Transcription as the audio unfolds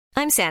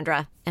I'm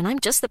Sandra, and I'm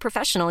just the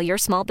professional your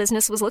small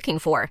business was looking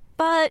for.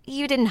 But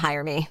you didn't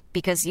hire me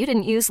because you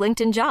didn't use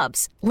LinkedIn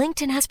Jobs.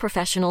 LinkedIn has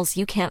professionals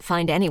you can't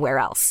find anywhere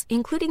else,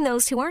 including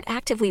those who aren't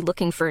actively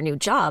looking for a new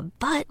job,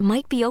 but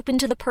might be open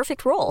to the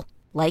perfect role,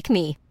 like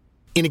me.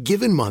 In a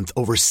given month,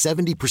 over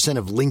 70%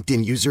 of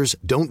LinkedIn users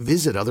don't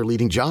visit other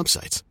leading job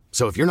sites.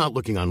 So if you're not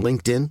looking on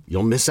LinkedIn,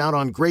 you'll miss out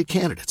on great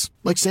candidates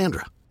like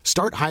Sandra.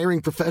 Start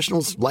hiring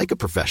professionals like a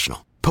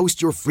professional.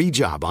 Post your free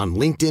job on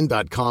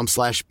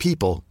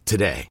linkedin.com/people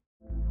today.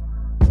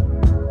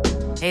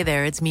 Hey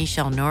there, it's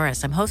Michelle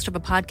Norris. I'm host of a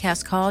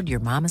podcast called Your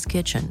Mama's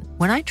Kitchen.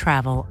 When I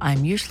travel,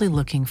 I'm usually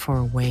looking for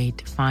a way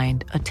to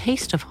find a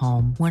taste of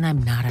home when I'm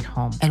not at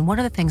home. And one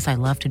of the things I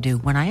love to do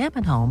when I am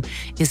at home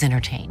is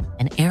entertain.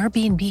 And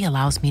Airbnb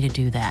allows me to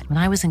do that. When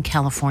I was in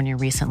California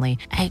recently,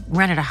 I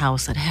rented a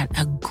house that had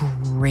a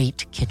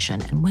great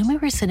kitchen. And when we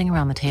were sitting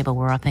around the table,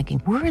 we're all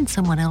thinking, we're in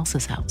someone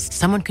else's house.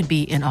 Someone could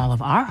be in all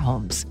of our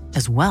homes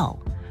as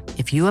well.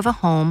 If you have a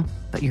home,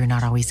 but you're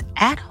not always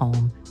at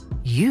home,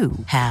 you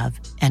have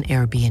an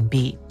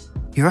Airbnb.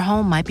 Your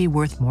home might be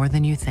worth more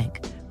than you think.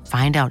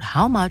 Find out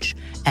how much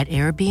at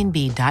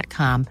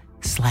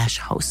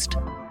airbnb.com/host.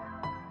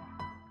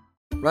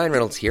 Ryan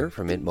Reynolds here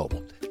from Mint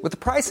Mobile. With the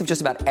price of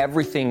just about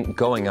everything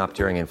going up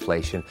during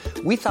inflation,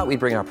 we thought we'd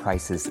bring our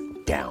prices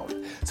down.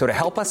 So to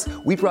help us,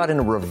 we brought in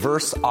a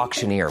reverse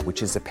auctioneer,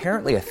 which is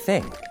apparently a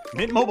thing.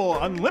 Mint Mobile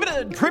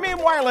Unlimited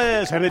Premium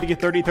Wireless. How to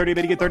get 30, 30,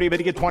 bit to get 30, bit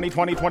to get 20,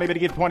 20, 20, bit to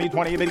get 20,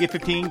 20, bit to get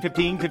 15,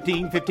 15,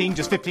 15, 15,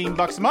 just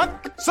 $15 a month?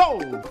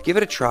 Sold! Give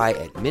it a try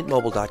at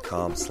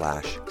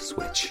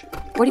mintmobile.com/switch.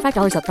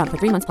 $45 up front for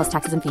 3 months plus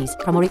taxes and fees.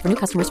 Promo rate for new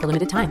customers for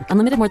limited time.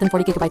 Unlimited more than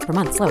 40 gigabytes per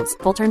month. Slows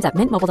full terms at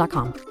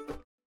mintmobile.com.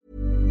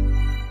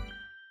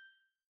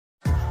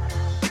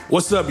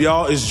 What's up,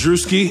 y'all? It's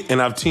Drewski,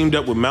 and I've teamed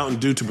up with Mountain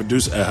Dew to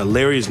produce a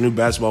hilarious new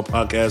basketball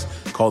podcast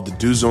called The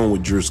Dew Zone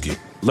with Drewski.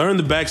 Learn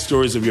the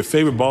backstories of your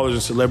favorite ballers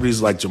and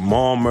celebrities like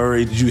Jamal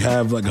Murray. Did you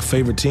have like a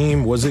favorite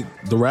team? Was it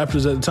the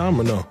Raptors at the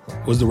time or no?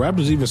 Was the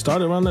Raptors even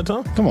started around that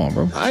time? Come on,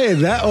 bro. I ain't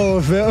that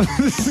old, fam.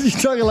 You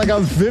talking like I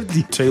was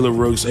 50. Taylor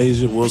Rooks,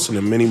 Asia Wilson,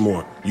 and many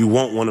more. You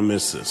won't want to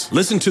miss this.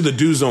 Listen to The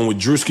Dew Zone with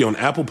Drewski on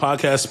Apple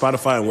Podcasts,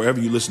 Spotify, and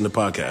wherever you listen to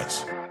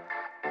podcasts.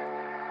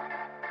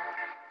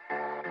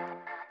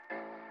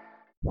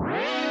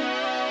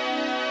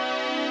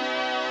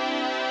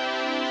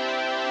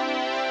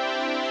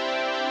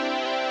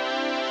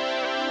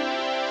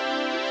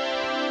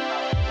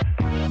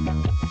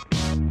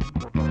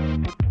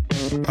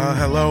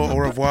 Hello, au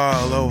revoir,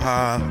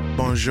 aloha,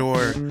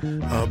 bonjour,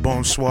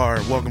 bonsoir.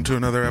 Welcome to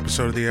another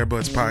episode of the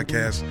Airbuds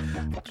Podcast.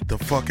 The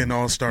fucking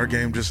All-Star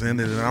game just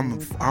ended,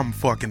 and I'm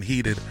fucking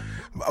heated.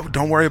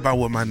 Don't worry about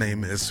what my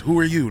name is. Who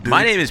are you, dude?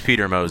 My name is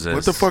Peter Moses.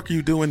 What the fuck are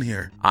you doing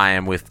here? I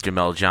am with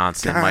Jamel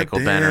Johnson. God Michael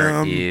damn.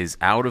 Benner is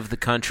out of the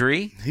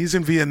country. He's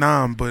in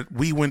Vietnam, but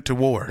we went to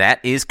war.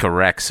 That is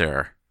correct,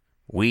 sir.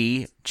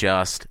 We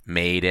just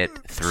made it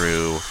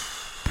through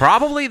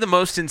probably the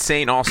most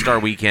insane All-Star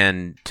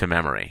weekend to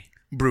memory.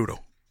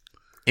 Brutal.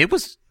 It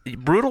was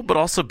brutal, but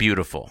also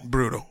beautiful.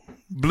 Brutal.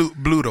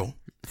 Brutal.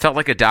 Felt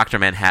like a Dr.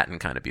 Manhattan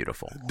kind of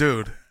beautiful.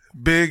 Dude,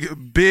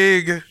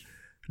 big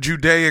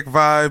Judaic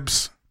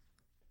vibes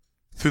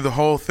through the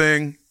whole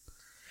thing.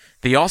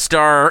 The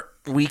All-Star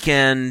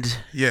weekend,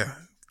 yeah,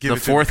 the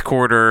fourth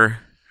quarter,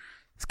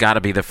 it's got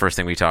to be the first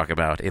thing we talk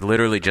about. It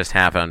literally just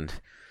happened.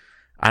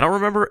 I don't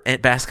remember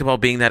basketball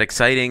being that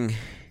exciting.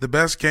 The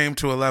best game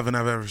to 11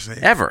 I've ever seen.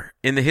 Ever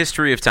in the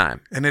history of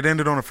time. And it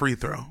ended on a free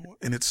throw,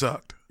 and it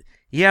sucked.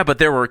 Yeah, but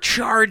there were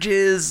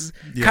charges.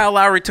 Yeah. Kyle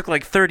Lowry took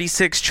like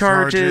 36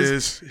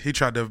 charges. He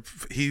tried to.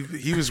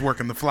 He was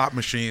working the flop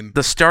machine.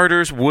 The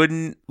starters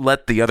wouldn't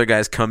let the other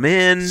guys come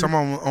in.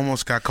 Someone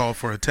almost got called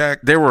for a tech.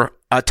 There were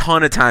a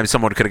ton of times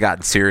someone could have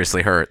gotten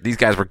seriously hurt. These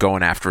guys were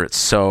going after it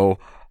so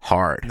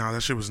hard. No,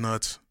 that shit was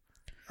nuts.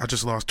 I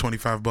just lost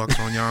 $25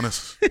 on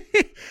Giannis.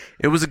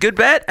 It was a good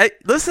bet.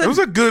 Listen, it was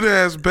a good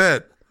ass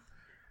bet.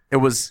 It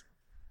was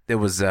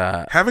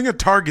having a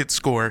target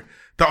score.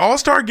 The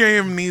All-Star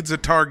game needs a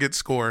target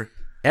score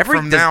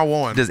from now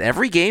on. Does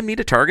every game need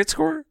a target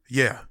score?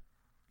 Yeah.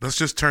 Let's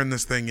just turn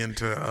this thing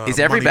into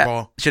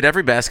Moneyball. Should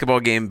every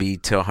basketball game be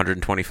to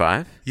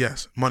 125?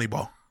 Yes,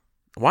 Moneyball.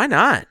 Why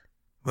not?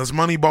 Let's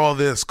Moneyball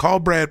this. Call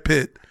Brad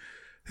Pitt.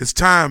 It's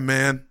time,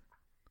 man.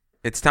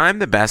 It's time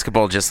that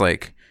basketball just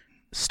like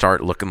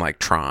start looking like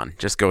Tron.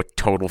 Just go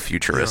total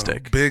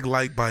futuristic. Big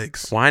light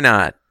bikes. Why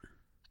not?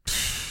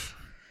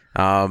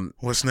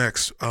 What's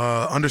next?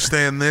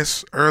 Understand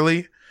this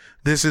early.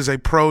 This is a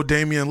pro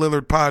Damian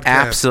Lillard podcast.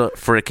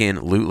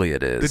 Absolutely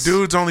it is. The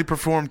dude's only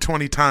performed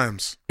 20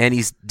 times. And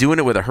he's doing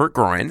it with a hurt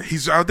groin.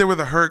 He's out there with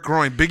a hurt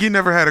groin. Biggie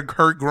never had a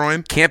hurt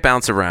groin. Can't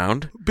bounce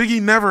around.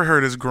 Biggie never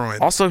hurt his groin.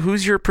 Also,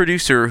 who's your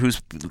producer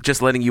who's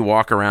just letting you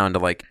walk around to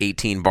like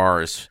 18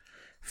 bars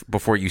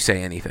before you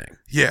say anything?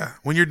 Yeah.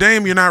 When you're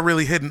Dame, you're not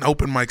really hitting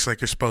open mics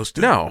like you're supposed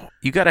to. No.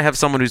 You got to have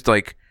someone who's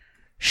like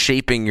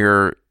shaping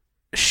your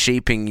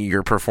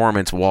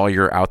performance while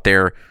you're out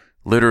there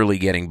literally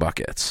getting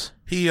buckets.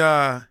 He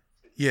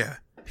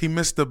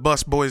missed the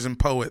Bus Boys and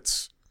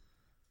Poets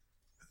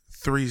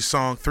three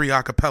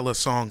acapella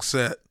song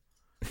set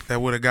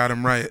that would have got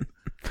him right.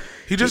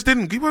 He just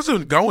didn't. He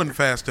wasn't going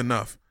fast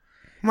enough.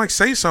 I'm like,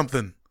 say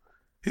something.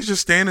 He's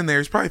just standing there.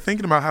 He's probably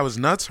thinking about how his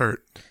nuts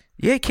hurt.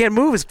 Yeah, he can't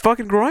move. His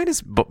fucking groin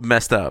is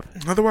messed up.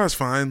 Otherwise,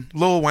 fine.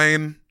 Lil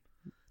Wayne,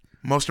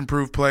 most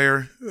improved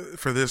player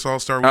for this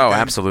All-Star weekend. Oh,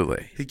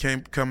 absolutely. He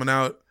coming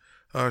out.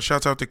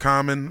 Shouts out to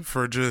Common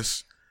for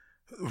just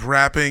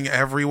rapping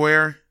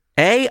everywhere.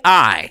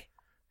 AI.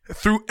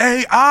 Through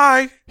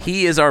AI.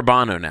 He is our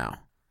Bono now.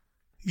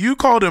 You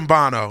called him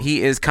Bono.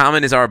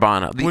 Common is our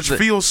Bono. Which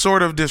feels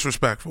sort of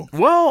disrespectful.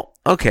 Well,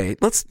 okay,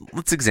 let's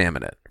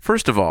examine it.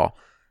 First of all,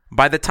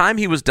 by the time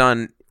he was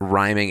done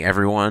rhyming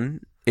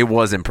everyone, it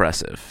was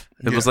impressive.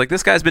 It was like,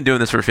 this guy's been doing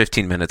this for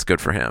 15 minutes. Good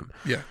for him.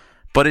 Yeah.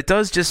 But it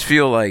does just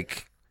feel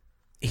like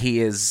he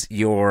is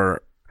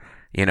your,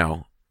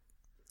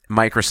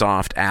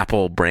 Microsoft,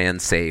 Apple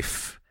brand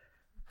safe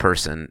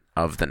person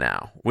of the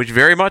now, which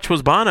very much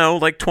was Bono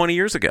like 20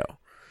 years ago.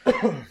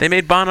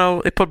 They put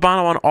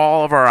Bono on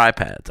all of our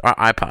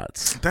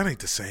iPods. That ain't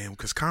the same,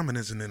 because Common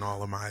isn't in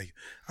all of my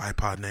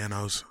iPod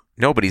Nanos.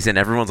 No, but he's in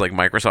everyone's like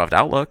Microsoft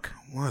Outlook.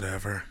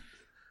 Whatever.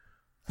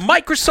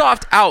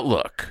 Microsoft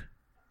Outlook.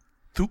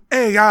 Through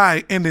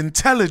AI and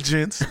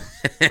intelligence.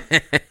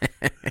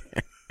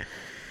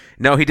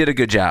 No, he did a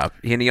good job.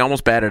 And he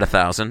almost batted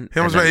 1,000.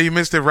 He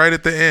missed it right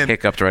at the end.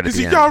 Hiccuped right at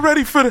the end. Y'all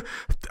ready for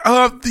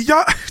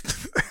y'all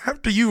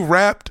after you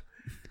rapped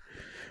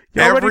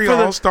every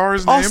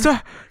All-Star's name?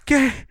 All-Star.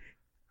 Okay.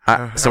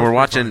 So we're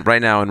watching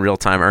right now in real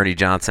time Ernie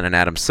Johnson and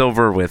Adam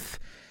Silver with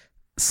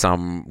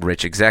some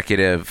rich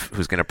executive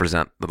who's going to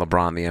present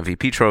LeBron the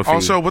MVP trophy.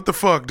 Also, what the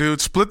fuck,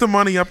 dude? Split the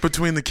money up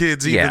between the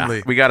kids evenly.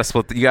 Yeah, we got to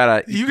split. You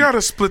got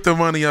to split the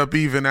money up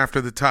even after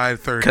the tied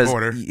third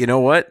quarter. You know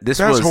what? That's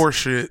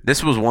horseshit.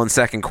 This was 1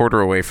 second quarter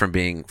away from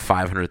being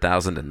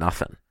 500,000 to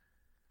nothing.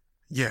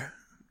 Yeah,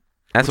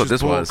 that's what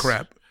this was.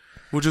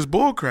 Which is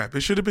bull crap.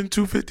 It should have been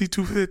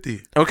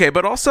 250. Okay,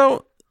 but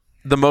also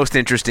the most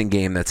interesting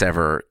game that's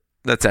ever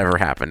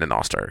happened in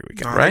All-Star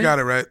Weekend. Right? I got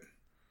it right.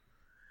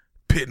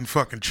 Pitting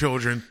fucking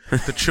children,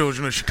 the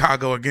children of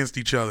Chicago against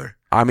each other.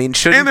 I mean,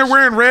 and they're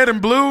wearing red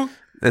and blue.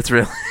 That's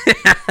really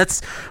that's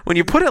when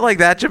you put it like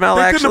that, Jamel.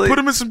 They couldn't have put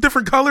them in some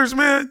different colors,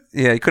 man.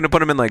 Yeah, you couldn't have put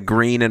them in like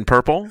green and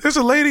purple. There's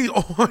a lady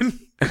on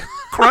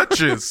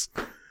crutches.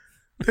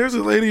 What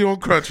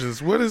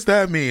does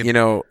that mean?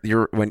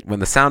 When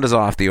the sound is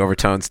off, the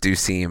overtones do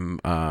seem.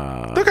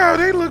 Look how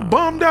they look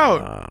bummed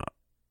out.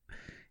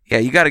 Yeah,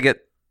 you got to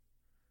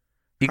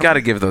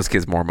give those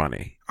kids more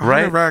money,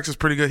 right? 100 racks is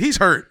pretty good. He's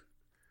hurt.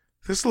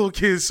 This little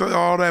kid saw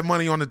all that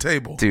money on the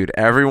table. Dude,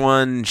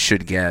 everyone on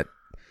Team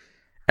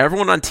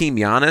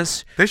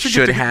Giannis should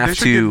get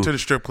into the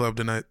strip club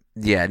tonight.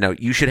 Yeah, no,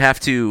 you should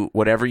have to,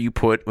 whatever you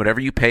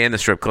pay in the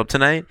strip club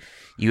tonight,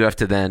 you have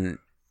to then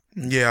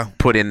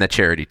put in the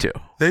charity too.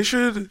 They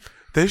should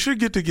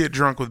get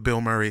drunk with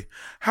Bill Murray.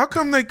 How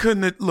come they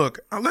couldn't? Look,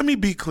 let me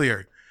be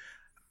clear.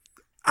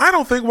 I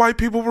don't think white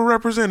people were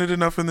represented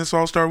enough in this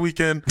All-Star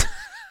weekend.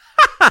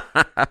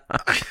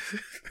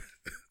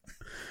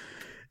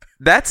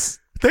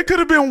 There could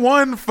have been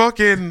one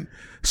fucking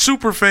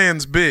super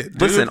fans bit.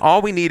 Dude. Listen,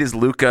 all we need is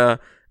Luka,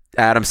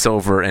 Adam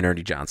Silver, and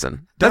Ernie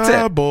Johnson. That's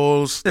it.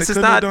 Bulls. They could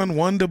have done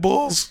one to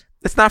Bulls.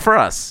 It's not for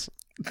us.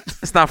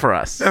 It's not for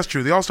us. That's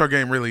true. The All-Star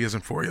game really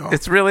isn't for y'all.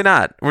 It's really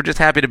not. We're just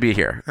happy to be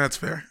here. That's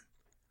fair.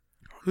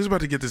 Who's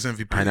about to get this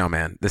MVP? I know,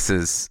 man. The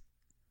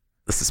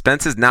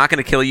suspense is not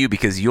going to kill you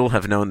because you'll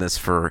have known this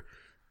for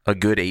a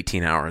good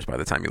 18 hours by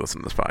the time you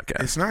listen to this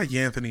podcast. It's not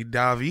Anthony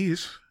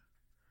Davies.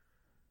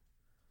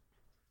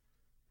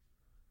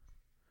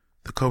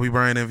 The Kobe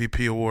Bryant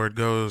MVP award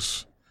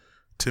goes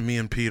to me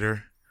and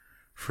Peter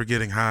for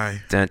getting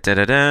high. Dun, dun,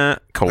 dun, dun.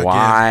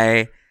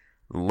 Kawhi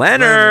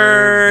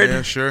Leonard.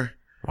 Yeah, sure.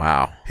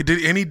 Wow. He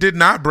did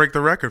not break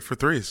the record for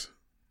threes.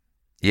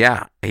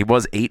 Yeah, he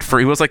was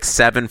like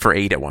 7 for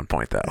 8 at one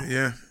point though.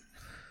 Yeah.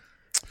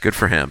 Good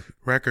for him.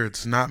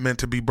 Records not meant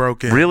to be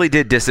broken. Really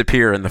did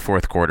disappear in the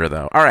fourth quarter,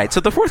 though. All right,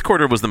 so the fourth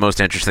quarter was the most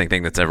interesting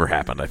thing that's ever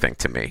happened, I think,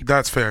 to me.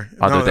 That's fair.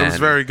 That was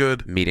very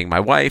good. Meeting my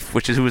wife,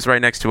 who was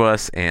right next to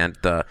us, and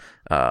the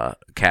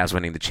Cavs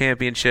winning the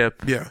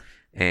championship. Yeah.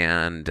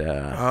 And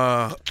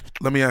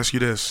let me ask you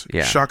this.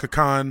 Yeah. Shaka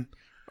Khan.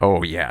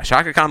 Oh, yeah.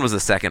 Shaka Khan was the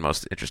second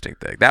most interesting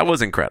thing. That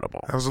was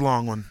incredible. That was a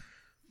long one.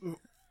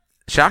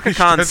 Shaka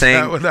Khan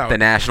sang the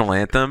national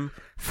anthem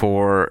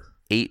for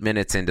 8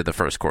 minutes into the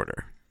first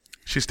quarter.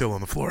 She's still on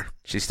the floor.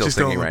 She's still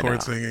singing on the court now.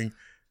 Singing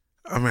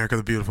America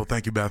the Beautiful.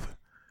 Thank you, Beth.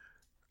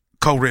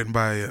 Co-written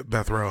by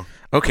Beth Rowe.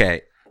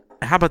 Okay.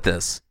 How about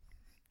this?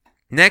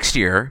 Next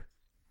year,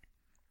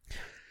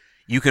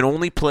 you can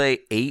only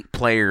play 8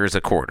 players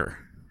a quarter.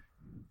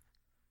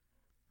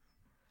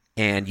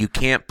 And you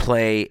can't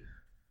play,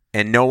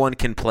 and no one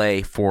can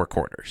play 4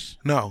 quarters.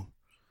 No.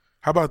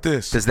 How about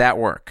this? Does that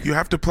work? You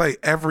have to play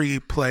every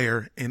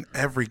player in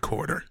every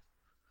quarter.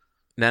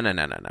 No.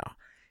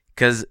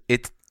 Because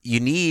you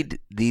need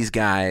these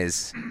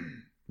guys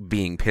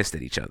being pissed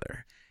at each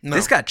other. No.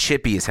 This got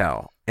chippy as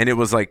hell. And it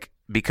was like,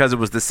 because it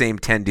was the same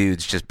 10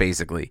 dudes just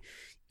basically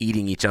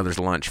eating each other's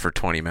lunch for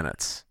 20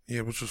 minutes.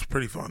 Yeah, which was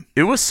pretty fun.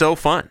 It was so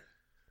fun.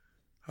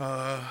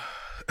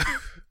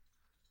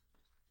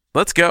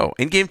 Let's go.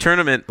 In-game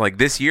tournament like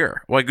this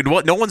year. Like,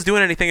 no one's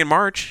doing anything in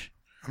March.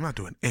 I'm not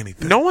doing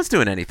anything. No one's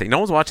doing anything. No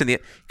one's watching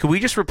Could we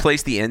just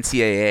replace the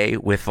NCAA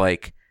with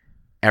like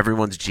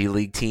everyone's G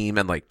League team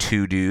and like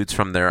 2 dudes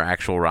from their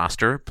actual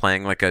roster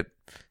playing like a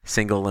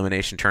single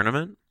elimination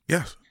tournament?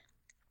 Yes.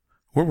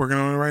 We're working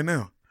on it right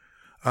now.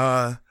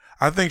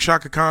 I think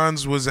Shaka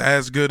Khan's was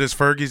as good as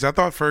Fergie's. I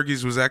thought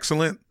Fergie's was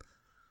excellent.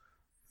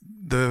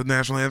 The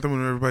national anthem,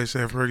 when everybody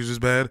said Fergie's was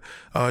bad.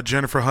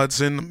 Jennifer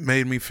Hudson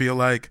made me feel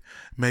like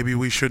maybe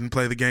we shouldn't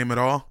play the game at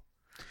all.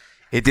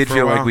 It did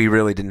feel like we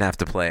really didn't have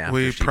to play after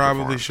we she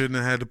probably performed. shouldn't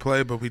have had to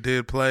play, but we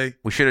did play.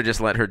 We should have just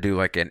let her do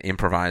like an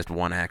improvised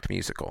one-act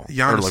musical.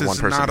 Giannis or like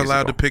is not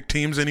allowed to pick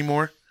teams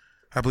anymore.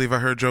 I believe I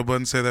heard Joe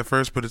Budden say that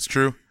first, but it's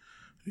true.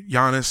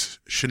 Giannis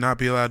should not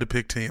be allowed to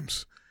pick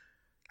teams.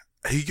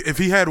 If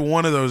he had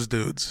one of those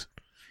dudes.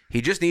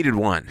 He just needed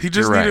one. He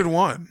just needed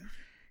one.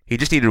 He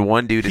just needed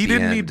one dude at the end. He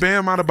didn't need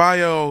Bam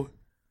Adebayo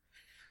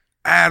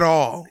at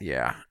all.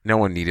 Yeah, no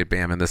one needed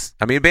Bam in this.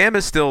 I mean, Bam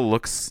still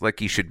looks like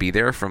he should be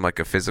there from like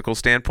a physical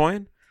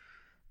standpoint,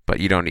 but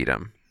you don't need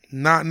him.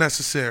 Not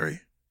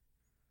necessary.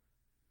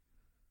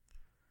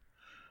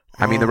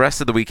 I mean, the rest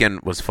of the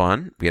weekend was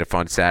fun. We had a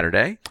fun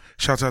Saturday.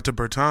 Shouts out to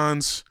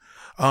Bertans.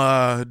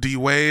 D.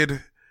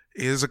 Wade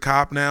is a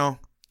cop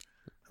now,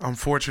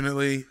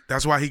 unfortunately.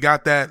 That's why he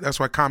got that. That's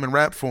why Common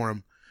rapped for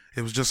him.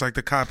 It was just like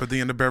the cop at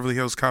the end of Beverly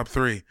Hills Cop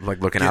 3. Like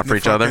looking out for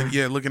each other?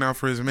 Yeah, looking out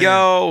for his man.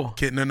 Yo!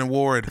 Getting an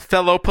award.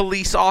 Fellow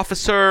police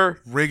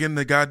officer. Rigging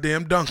the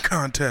goddamn dunk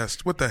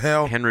contest. What the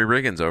hell? Henry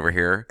Riggins over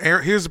here.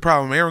 Here's the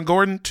problem. Aaron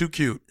Gordon, too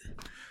cute.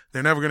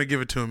 They're never going to give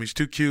it to him. He's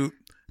too cute.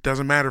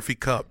 Doesn't matter if he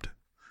cupped.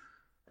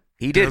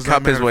 He did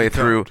cup his way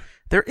through.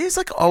 There is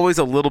like always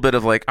a little bit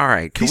of like, all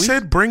right. He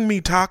said, bring me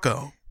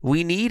taco.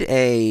 We need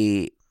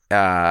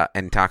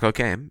and taco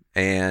came.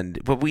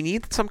 But we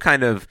need some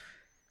kind of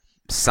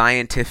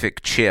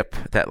scientific chip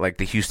that like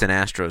the Houston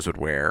Astros would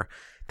wear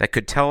that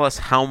could tell us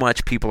how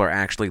much people are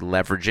actually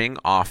leveraging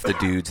off the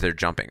dudes they're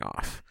jumping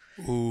off.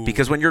 Ooh.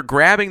 Because when you're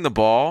grabbing the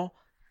ball,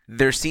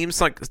 there seems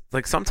like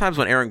sometimes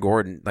when Aaron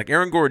Gordon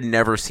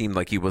never seemed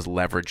like he was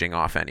leveraging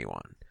off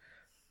anyone.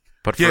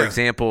 But for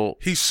example,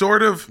 he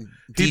sort of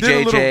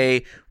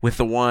DJJ with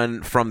the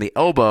one from the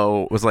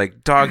elbow was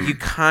like, dog, you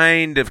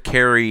kind of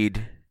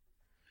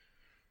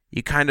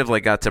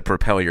like got to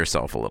propel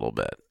yourself a little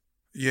bit.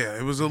 Yeah,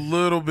 it was a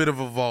little bit of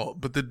a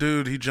vault, but the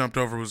dude he jumped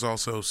over was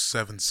also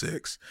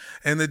 7'6".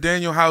 And the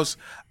Daniel House,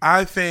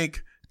 I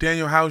think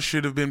Daniel House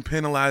should have been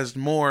penalized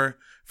more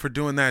for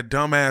doing that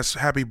dumbass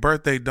happy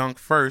birthday dunk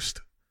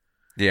first.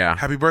 Yeah.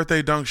 Happy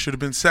birthday dunk should have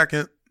been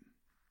second.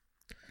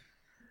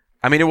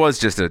 I mean, it was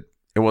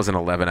an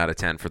 11 out of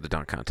 10 for the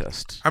dunk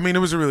contest. I mean, it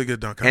was a really good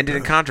dunk contest. Ended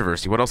in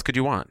controversy. What else could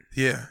you want?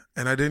 Yeah,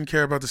 and I didn't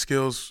care about the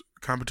skills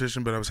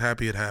competition, but I was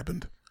happy it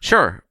happened.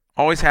 Sure.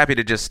 Always happy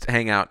to just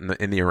hang out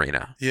in the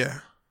arena.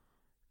 Yeah.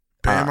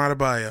 Bam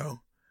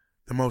Adebayo,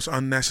 the most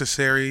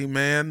unnecessary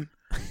man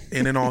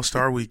in an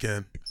all-star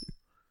weekend.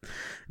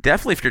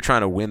 Definitely if you're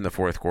trying to win the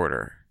fourth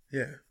quarter.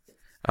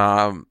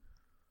 Yeah.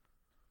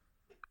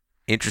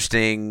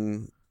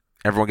 Interesting.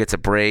 Everyone gets a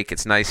break.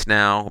 It's nice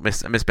now.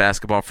 I miss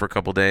basketball for a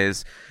couple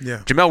days.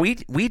 Yeah. Jamel,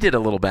 we did a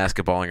little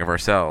basketballing of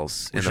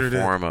ourselves in the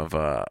form did. of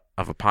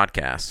a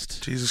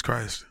podcast. Jesus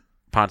Christ.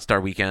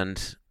 Podstar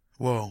Weekend.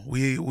 Whoa,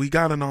 we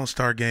got an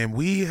all-star game.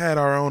 We had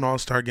our own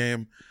all-star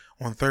game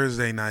on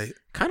Thursday night.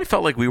 Kind of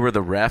felt like we were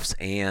the refs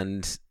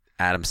and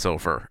Adam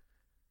Silver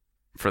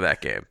for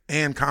that game.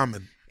 And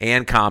Common.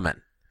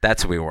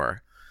 That's who we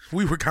were.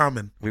 We were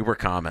Common.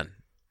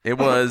 It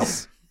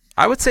was,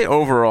 I would say,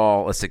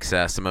 overall a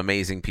success. Some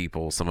amazing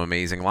people, some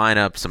amazing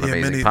lineups, some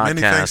amazing podcasts. Many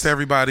thanks to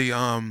everybody.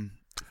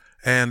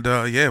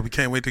 We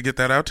can't wait to get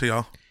that out to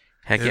y'all.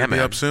 Heck yeah, man. It'll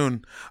be up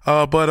soon.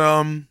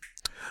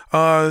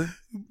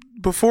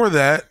 Before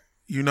that,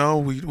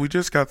 we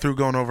just got through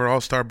going over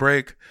All-Star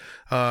break.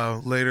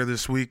 Later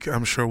this week,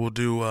 I'm sure we'll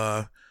do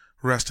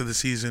rest of the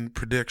season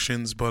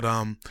predictions. But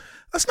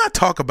let's not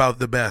talk about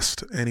the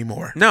best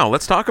anymore. No,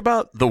 let's talk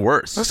about the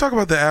worst. Let's talk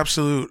about the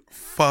absolute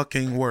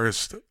fucking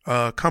worst.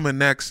 Coming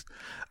next,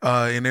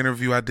 an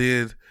interview I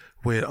did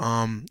with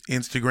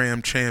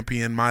Instagram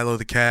champion Milo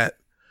the Cat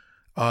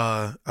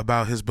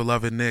about his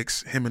beloved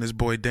Knicks, him and his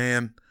boy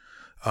Dan.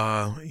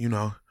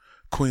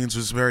 Queens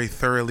was very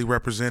thoroughly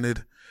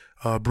represented.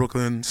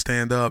 Brooklyn,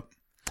 stand up.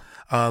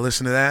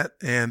 Listen to that,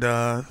 and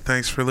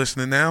thanks for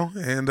listening now.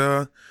 And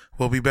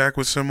we'll be back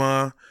with some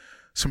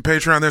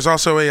Patreon. There's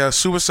also a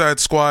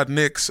Suicide Squad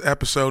Knicks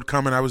episode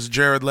coming. I was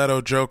Jared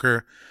Leto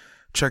Joker.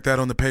 Check that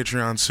on the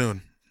Patreon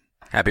soon.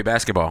 Happy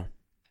basketball.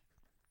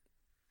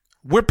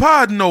 We're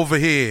podding over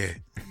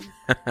here.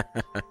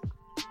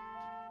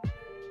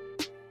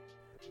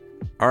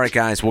 All right,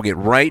 guys, we'll get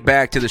right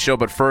back to the show.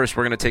 But first,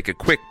 we're going to take a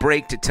quick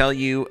break to tell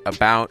you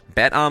about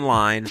Bet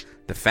Online,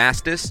 the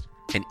fastest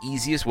and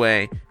easiest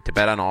way to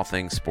bet on all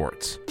things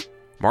sports.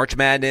 March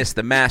Madness,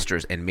 the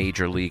Masters, and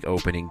Major League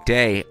Opening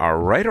Day are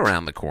right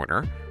around the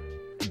corner.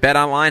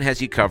 BetOnline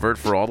has you covered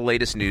for all the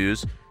latest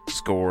news,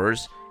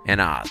 scores, and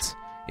odds.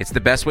 It's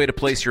the best way to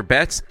place your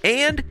bets,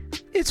 and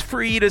it's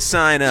free to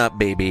sign up,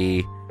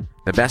 baby.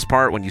 The best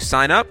part, when you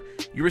sign up,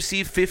 you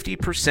receive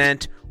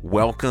 50%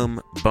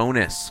 welcome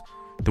bonus.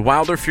 The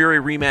Wilder Fury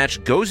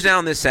rematch goes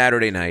down this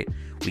Saturday night.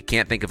 We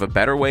can't think of a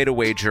better way to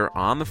wager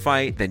on the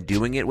fight than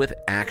doing it with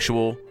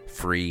actual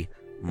free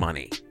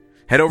money.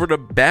 Head over to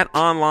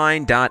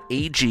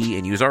betonline.ag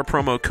and use our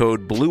promo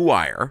code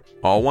BLUEWIRE,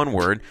 all one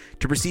word,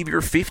 to receive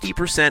your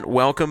 50%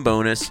 welcome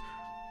bonus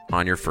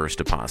on your first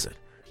deposit.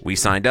 We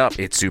signed up,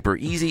 it's super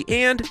easy,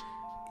 and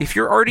if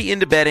you're already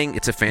into betting,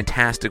 it's a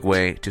fantastic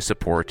way to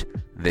support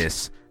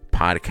this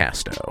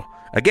podcasto.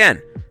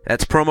 Again,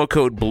 that's promo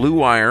code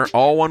BLUEWIRE,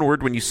 all one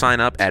word, when you sign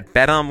up at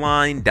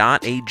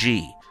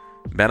betonline.ag.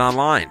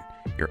 BetOnline,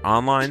 your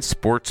online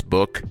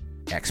sportsbook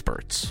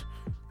experts.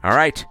 All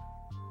right,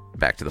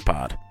 back to the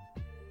pod.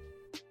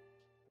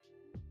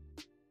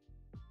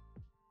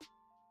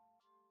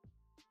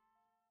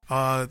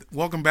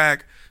 Welcome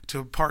back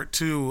to part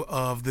 2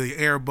 of the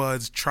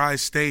Airbuds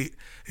Tri-State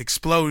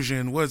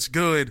Explosion. What's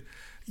good?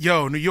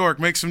 Yo, New York,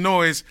 make some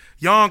noise.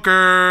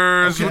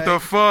 Yonkers, okay. What the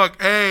fuck?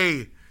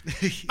 Hey.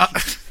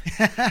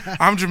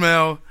 I'm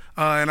Jamel,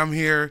 and I'm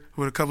here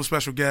with a couple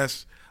special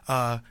guests.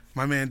 My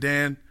man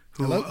Dan,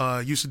 who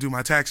used to do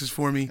my taxes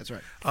for me. That's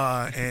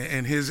right.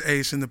 And his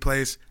ace in the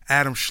place,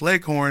 Adam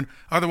Schleghorn,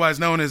 otherwise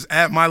known as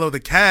 @Milo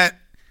the Cat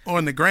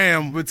on the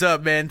gram. What's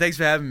up, man? Thanks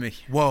for having me.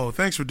 Whoa,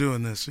 thanks for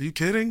doing this. Are you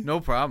kidding? No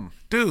problem.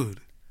 Dude,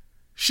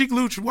 Sheik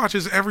Luch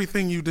watches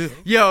everything you do.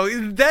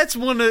 Yo, that's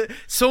one of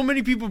so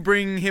many people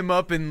bring him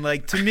up, and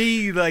like to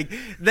me, like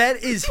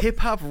that is hip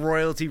hop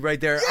royalty right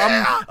there.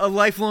 Yeah! I'm a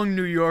lifelong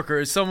New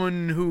Yorker,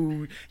 someone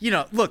who,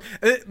 look,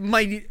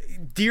 my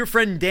dear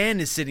friend Dan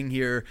is sitting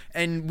here,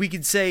 and we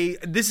could say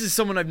this is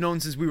someone I've known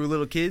since we were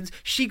little kids.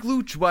 Sheik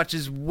Luch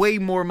watches way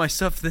more of my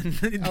stuff than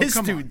this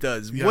dude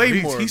does. Yeah,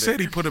 way more. He said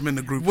he put him in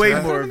the group. Way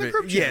chat. more of it.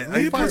 Yeah,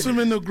 he puts him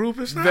in the group.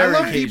 It's not. I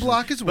love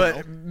D-Block as well.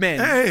 But man,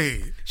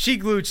 hey.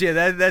 Sheik Luch,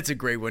 yeah, that's a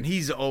great one.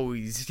 He's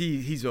always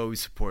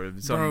supportive.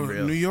 It's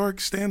unreal. New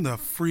York, stand the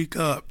freak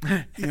up. You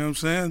know what I'm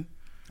saying?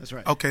 That's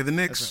right. Okay, the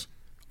Knicks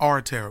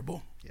are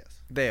terrible. Yes,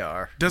 they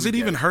are. Does it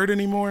even hurt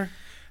anymore?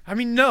 I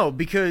mean, no,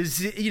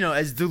 because,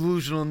 as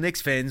delusional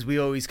Knicks fans, we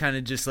always kind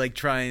of just,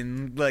 try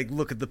and,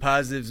 look at the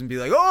positives and be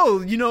like,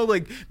 oh,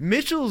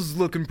 Mitchell's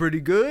looking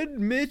pretty good.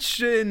 Mitch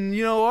and,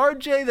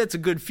 RJ, that's a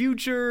good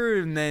future.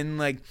 And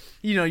then,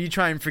 you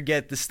try and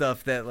forget the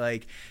stuff that,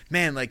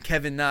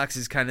 Kevin Knox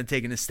is kind of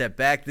taking a step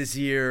back this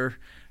year.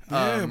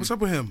 Yeah, what's up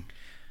with him?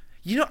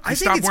 I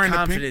think it's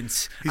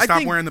confidence. He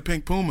stopped wearing the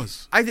pink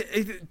Pumas.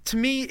 To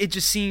me, it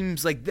just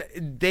seems like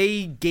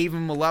they gave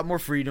him a lot more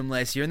freedom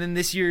last year. And then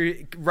this year,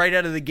 right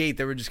out of the gate,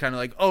 they were just kind of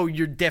like, oh,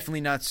 you're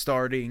definitely not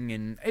starting.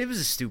 And it was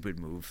a stupid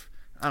move.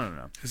 I don't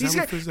know. These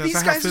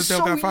guys are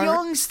so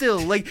young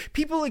still.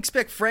 People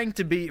expect Frank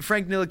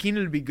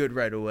Ntilikina to be good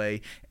right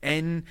away.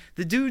 And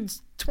the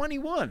dude's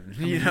 21,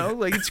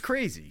 it's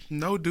crazy.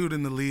 No dude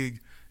in the league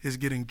is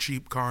getting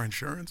cheap car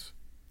insurance.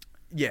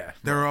 Yeah.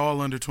 They're all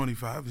under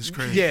 25. It's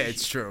crazy. Yeah,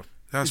 it's true.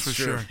 That's for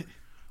sure.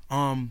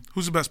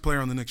 Who's the best player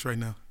on the Knicks right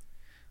now?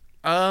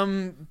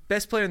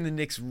 Best player on the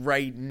Knicks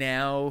right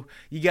now,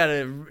 you got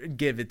to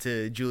give it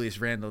to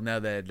Julius Randle now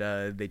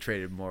that they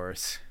traded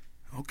Morris.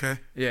 Okay.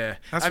 Yeah.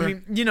 That's fair.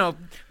 mean,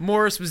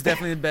 Morris was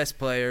definitely the best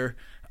player.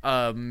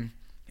 And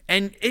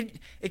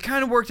it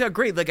kind of worked out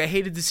great. I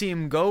hated to see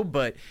him go,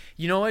 but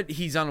you know what?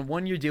 He's on a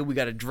 1-year deal. We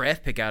got a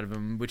draft pick out of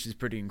him, which is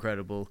pretty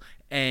incredible.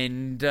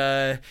 And,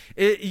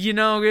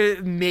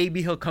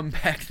 maybe he'll come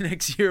back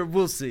next year.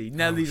 We'll see.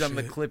 Now that he's on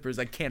the Clippers,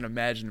 I can't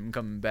imagine him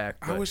coming back.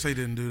 I wish they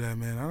didn't do that,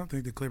 man. I don't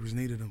think the Clippers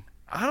needed him.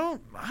 I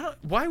don't.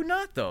 Why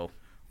not, though?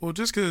 Well,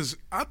 just because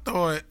I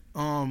thought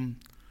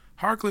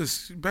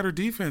Harkless, better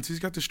defense. He's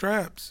got the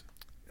straps.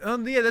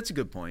 Yeah, that's a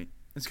good point.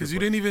 Because you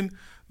didn't even,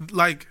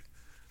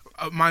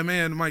 my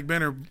man, Mike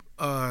Benner,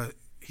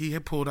 he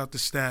had pulled out the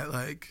stat,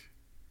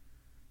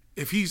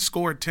 if he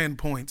scored 10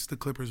 points, the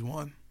Clippers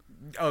won.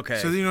 Okay.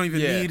 So you don't even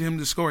need him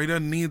to score. He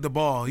doesn't need the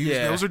ball.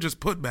 Those are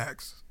just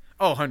putbacks.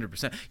 Oh,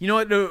 100%. You know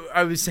what?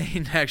 I was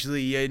saying,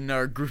 actually, in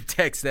our group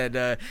text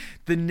that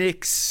the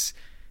Knicks'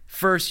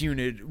 first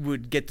unit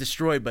would get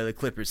destroyed by the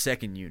Clippers'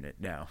 second unit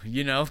now.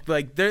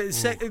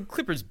 The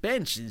Clippers'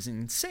 bench is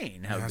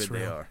insane how good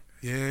they are.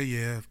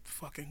 Yeah.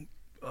 Fucking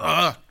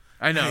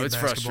I know, it's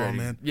frustrating.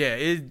 Man.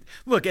 Yeah,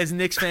 look, as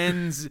Knicks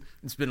fans,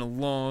 it's been a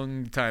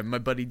long time. My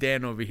buddy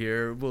Dan over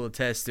here will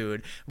attest to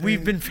it.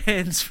 We've been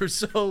fans for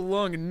so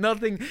long, and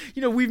nothing,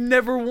 we've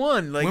never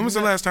won. When was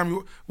the last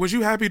time was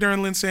you happy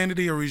during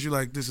Linsanity, or was you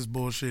like, this is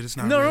bullshit, it's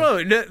not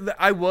real? No,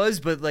 I was,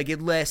 but it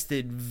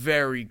lasted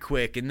very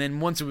quick. And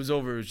then once it was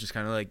over, it was just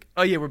kind of like,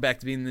 oh yeah, we're back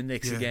to being the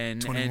Knicks again.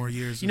 20 more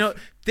years.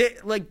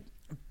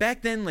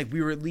 Back then,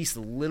 we were at least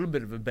a little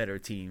bit of a better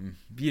team.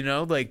 We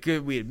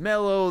had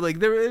Melo.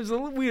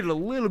 We had a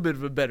little bit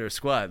of a better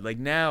squad.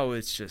 Now,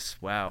 it's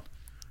just wow.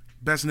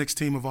 Best Knicks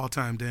team of all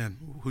time, Dan.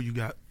 Who you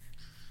got?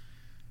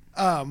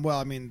 Well,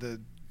 I mean,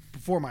 the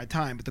before my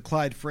time, but the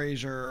Clyde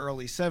Frazier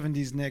early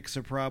 70s Knicks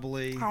are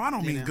probably... Oh, I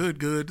don't mean know,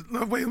 good.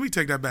 No, wait, let me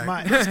take that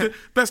back.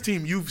 Best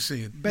team you've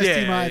seen. Best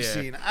team I've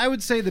seen. I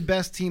would say the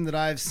best team that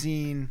I've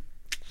seen...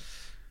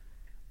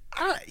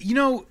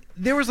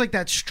 there was like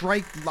that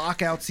strike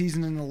lockout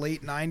season in the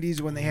late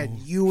 90s when they had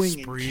Ewing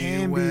and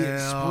Camby and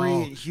Spree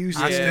and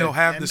Houston. I still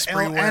have the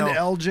Sprewell. And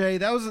LJ.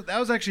 That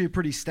was actually a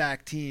pretty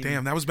stacked team.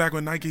 Damn, that was back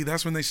when Nike,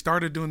 that's when they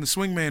started doing the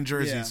swingman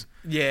jerseys.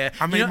 Yeah.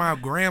 I made my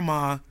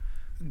grandma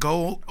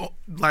go,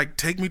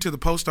 take me to the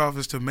post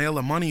office to mail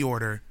a money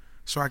order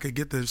so I could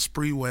get the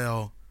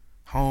Sprewell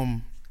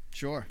home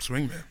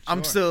swingman.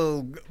 I'm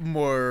still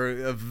more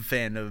of a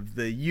fan of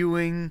the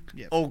Ewing,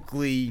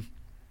 Oakley,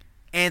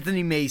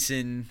 Anthony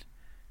Mason,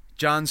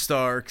 John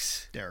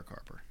Starks, Derek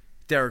Harper,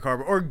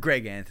 or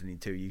Greg Anthony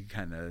too. You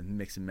kind of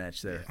mix and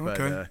match there.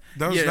 Okay,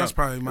 but, that's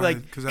probably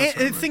mine.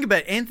 Think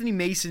about Anthony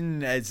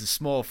Mason as a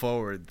small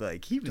forward.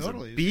 Like he was a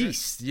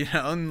beast,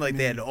 and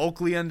they had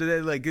Oakley under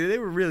there. Like they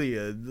were really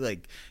a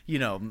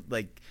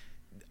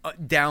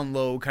down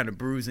low kind of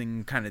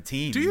bruising kind of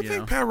team. Do you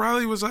think Pat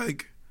Riley was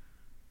like?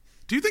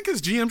 Do you think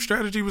his GM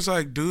strategy was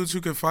like dudes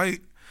who could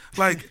fight?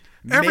 Like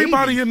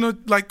everybody in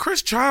the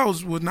Chris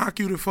Childs would knock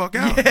you the fuck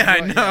out.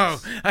 Yeah,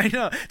 I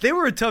know. They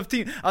were a tough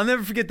team. I'll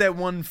never forget that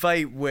one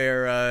fight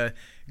where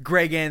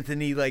Greg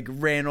Anthony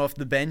ran off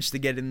the bench to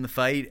get in the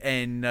fight,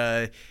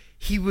 and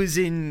he was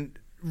in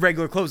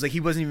regular clothes. Like he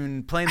wasn't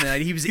even playing that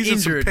night. He was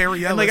injured.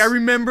 And I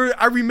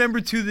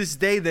remember to this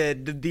day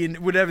that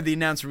the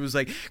announcer was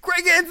like,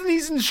 Greg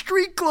Anthony's in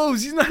street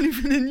clothes. He's not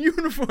even in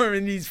uniform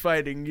and he's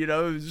fighting. It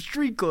was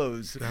street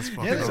clothes. That's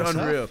fucking It was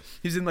unreal.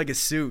 He was in a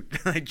suit,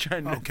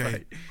 trying to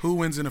fight. Who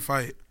wins in a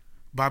fight?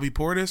 Bobby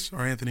Portis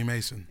or Anthony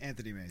Mason?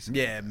 Anthony Mason.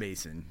 Yeah,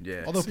 Mason.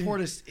 Yeah. Although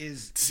Portis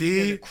has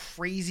a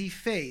crazy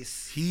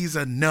face. He's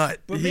a nut.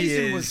 But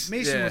Mason was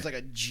like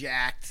a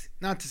jacked.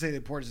 Not to say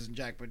that Portis isn't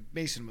jacked, but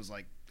Mason was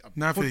like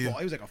football.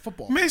 He was like a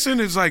football Mason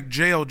player. Is like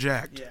jail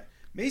jacked. Yeah.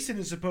 Mason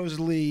is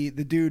supposedly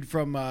the dude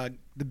from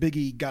the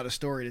Biggie Got a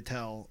Story to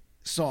Tell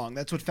song.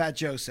 That's what Fat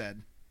Joe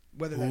said.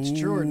 Whether that's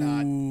true or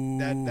not,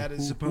 that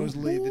is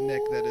supposedly the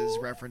Nick that is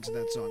referenced in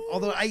that song.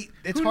 Although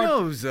it's Who hard.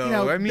 knows though?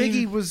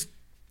 Biggie was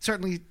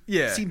certainly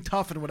seemed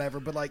tough and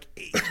whatever, but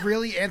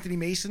really Anthony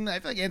Mason, I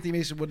feel like Anthony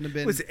Mason wouldn't have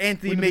been. Was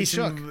Anthony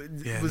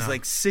Mason was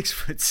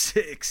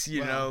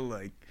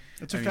 6'6",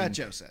 That's what Fat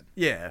Joe said.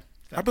 Yeah.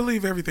 I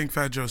believe everything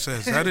Fat Joe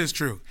says. That is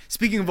true.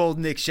 Speaking of old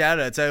Knicks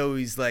shout-outs, I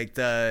always liked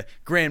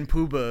Grand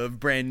Poobah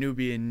of Brand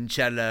Nubian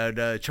shouted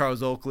out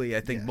Charles Oakley,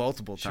 I think,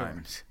 multiple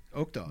times.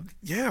 Oak Dog.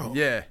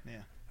 Yeah.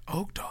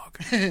 Oak Dog.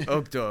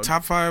 Oak Dog.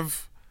 Top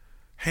five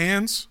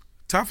hands.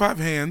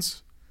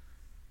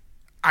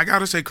 I got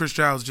to say Chris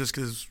Childs just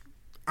because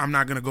I'm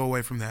not going to go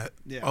away from that.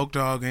 Yeah. Oak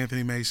Dog,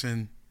 Anthony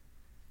Mason.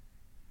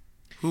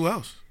 Who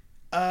else?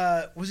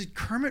 Was it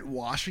Kermit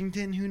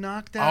Washington who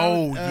knocked out?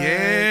 Oh,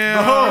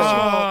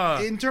 yeah.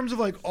 In terms of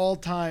all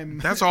time.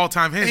 That's all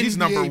time hands. He's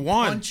number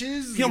one.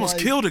 Punches, he almost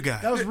killed a guy.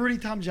 That was Rudy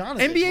Tom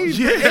Jonathan.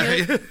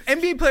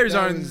 NBA players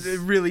aren't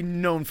really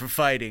known for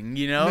fighting,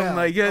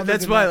 No,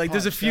 that's why.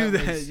 There's a few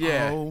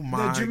that. Oh,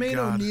 my Jermaine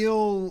God.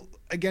 O'Neal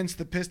against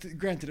the Pistons.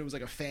 Granted, it was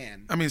like a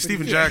fan. I mean,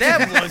 Steven Jackson.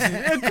 That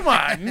wasn't. Come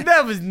on.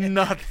 That was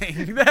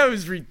nothing. That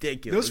was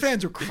ridiculous. Those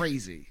fans were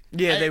crazy.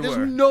 Yeah, they were.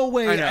 There's no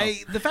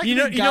way. The fact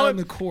that he got on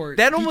the court.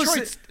 That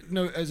almost.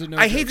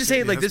 I hate to say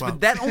it like this,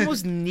 but that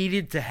almost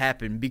needed to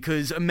happen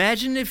because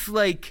imagine if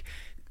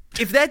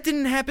that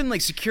didn't happen,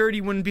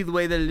 security wouldn't be the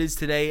way that it is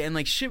today,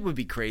 and shit would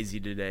be crazy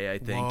today. I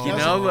think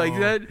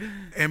that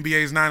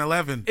NBA's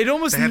 9/11. It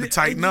almost they had to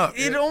tighten up.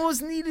 It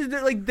almost needed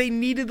they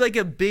needed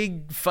a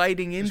big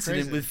fighting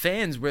incident with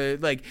fans where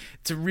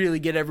to really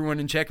get everyone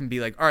in check and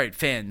be all right,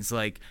 fans,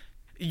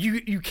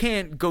 you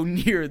can't go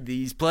near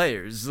these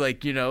players,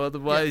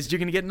 otherwise you're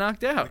gonna get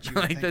knocked out.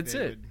 That's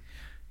it.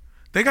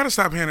 They got to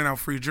stop handing out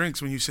free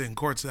drinks when you sit in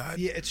courtside.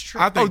 Yeah, it's true.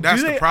 I think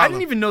that's the problem. I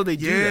didn't even know they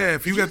do that. Yeah,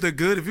 if you got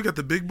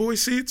the big boy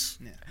seats.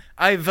 Yeah.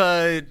 I've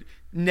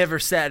never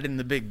sat in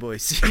the big boy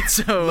seat,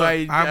 so Look,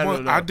 I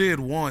don't know. I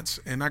did once,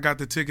 and I got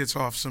the tickets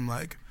off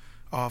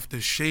off the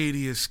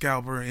shadiest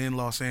scalper in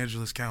Los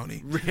Angeles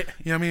County. You know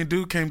what I mean?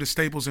 Dude came to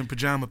Staples in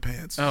pajama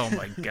pants. Oh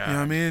my God. You know what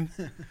I mean?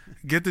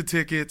 Get the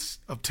tickets,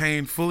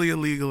 obtained fully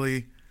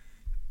illegally.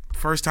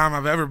 First time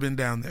I've ever been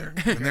down there.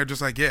 And they're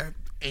just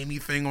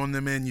anything on the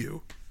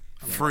menu.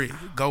 Free.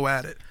 Go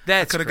at it.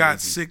 I could have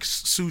got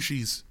 6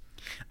 sushis.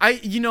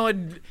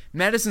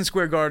 Madison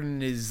Square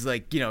Garden is a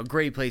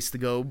great place to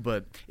go,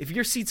 but if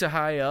your seats are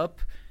high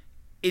up,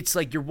 it's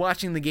you're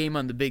watching the game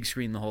on the big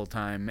screen the whole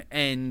time,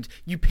 and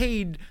you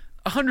paid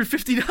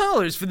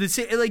 $150 for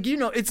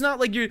the it's not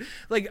like you're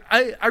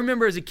I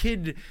remember as a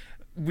kid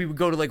we would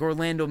go to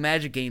Orlando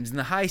Magic games and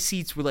the high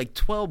seats were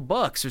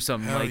 $12 or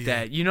something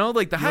that.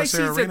 The high seats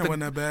Arena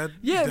wasn't that bad.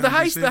 Yeah, the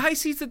high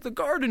seats at the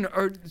Garden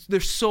they're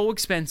so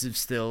expensive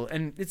still,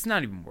 and it's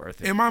not even worth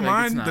it. In my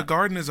mind, the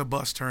Garden is a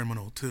bus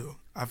terminal too.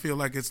 I feel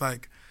like it's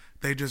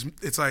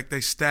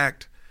they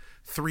stacked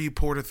 3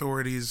 Port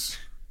Authorities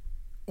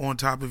on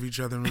top of each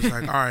other and was all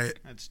right,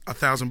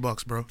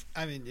 $1,000, bro.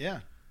 I mean,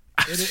 yeah.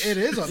 It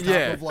is on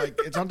top of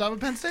it's on top of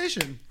Penn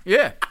Station.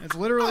 Yeah. It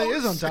literally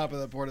is on top of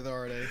the Port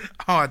Authority.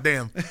 Oh,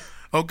 damn.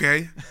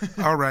 Okay.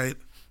 All right.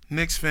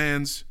 Knicks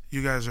fans,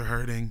 you guys are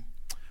hurting.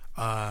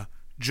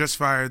 Just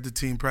fired the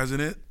team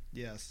president.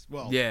 Yes.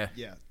 Well, yeah.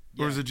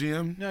 Or was it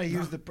GM? No, I think he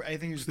was the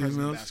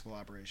president of basketball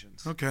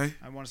operations. Okay.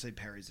 I want to say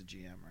Perry's the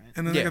GM, right?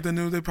 And then they got the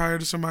news they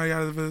hired somebody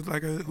out of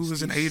who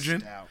was an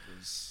agent. Stout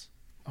was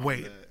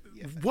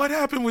what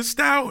happened with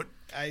Stout?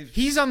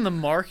 He's on the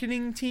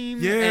marketing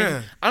team. Yeah.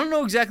 And I don't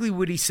know exactly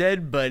what he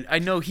said, but I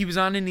know he was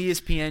on an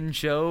ESPN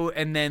show,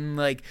 and then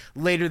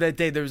later that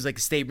day there was a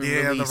statement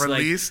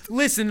released.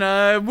 Listen,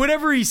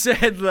 whatever he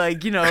said,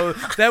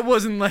 that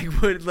wasn't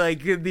what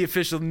the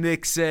official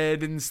Knicks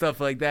said and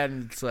stuff like that.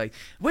 And it's wait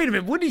a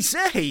minute, what did he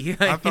say?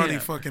 I thought he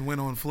fucking went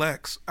on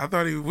Flex. I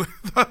thought he was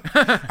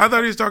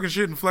talking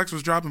shit and Flex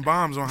was dropping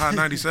bombs on Hot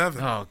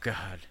 97. Oh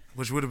God.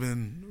 Which would have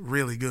been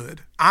really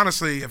good.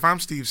 Honestly, if I'm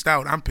Steve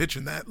Stout, I'm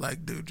pitching that.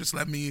 Dude, just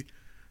let me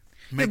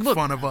make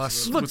fun of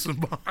us with some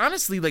bombs.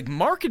 Honestly,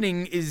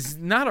 marketing is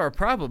not our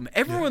problem.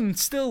 Everyone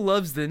still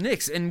loves the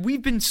Knicks, and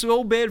we've been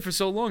so bad for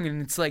so long,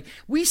 and it's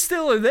we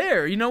still are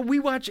there. We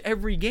watch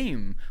every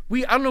game.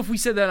 I don't know if we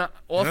said that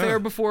off air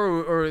before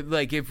or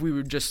if we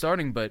were just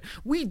starting, but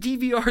we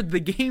DVR'd the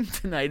game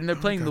tonight, and they're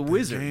playing the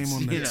Wizards. Game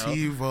on the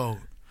TiVo.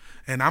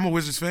 And I'm a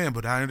Wizards fan,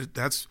 but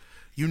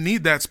you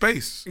need that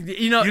space.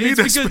 You need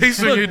that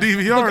space on your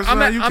DVR.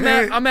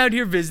 I'm out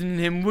here visiting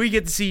him. We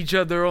get to see each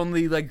other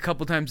only a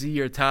couple times a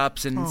year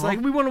tops, and it's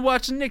we want to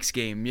watch the Knicks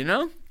game.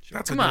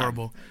 That's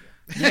adorable.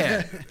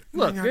 Yeah.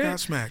 Look, I got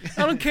smacked.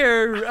 I don't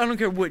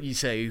care what you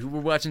say. We're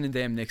watching the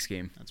damn Knicks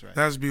game. That's right.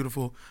 That's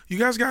beautiful. You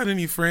guys got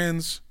any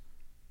friends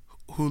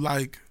who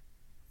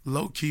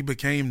low key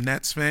became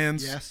Nets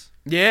fans? Yes.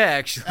 Yeah,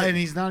 actually. And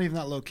he's not even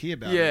that low key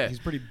about it. He's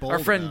pretty bold. Our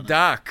friend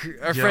Doc. He's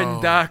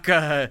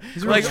a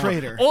real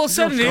traitor. All of a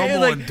sudden,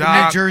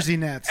 at Jersey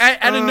Nets.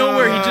 Out of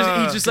nowhere,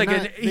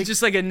 he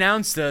just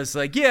announced to us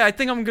I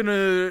think I'm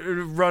gonna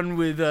run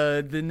with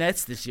the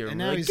Nets this year.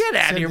 And Get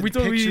out of here! We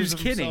thought he was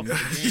kidding. And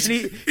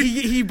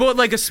he bought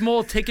a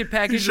small ticket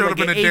package. He showed up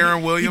in a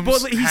Darren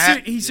Williams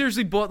hat. He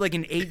seriously bought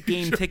an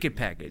 8-game ticket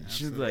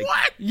package.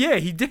 What? Yeah,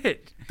 he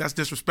did. That's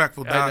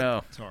disrespectful, Doc. I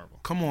know. It's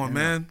horrible. Come on,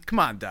 man. Come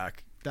on,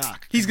 Doc.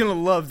 Doc. He's going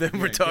to love that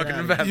we're talking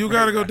about. You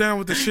got to go down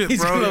with the shit,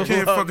 bro. You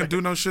can't fucking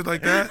do no shit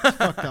like that.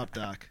 Fucked up,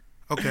 Doc.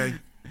 Okay.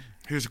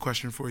 Here's a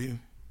question for you.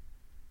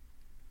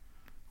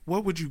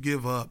 What would you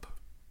give up?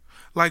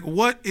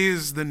 What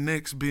is the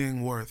Knicks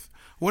being worth?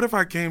 What if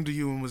I came to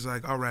you and was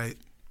all right,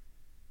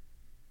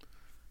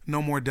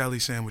 no more deli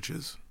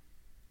sandwiches.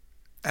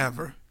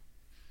 Ever.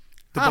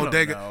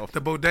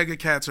 The bodega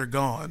cats are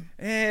gone.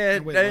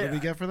 And wait, what do we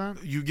get for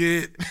that? You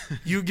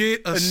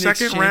get a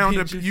second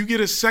round. You get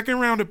a second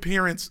round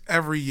appearance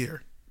every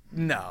year.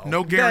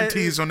 No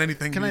guarantees on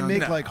anything. Can I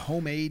make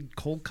homemade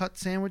cold cut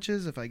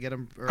sandwiches if I get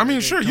them? I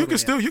mean, sure, you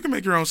can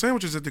make your own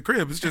sandwiches at the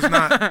crib. It's just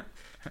not.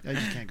 I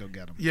just can't go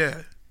get them.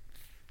 Yeah.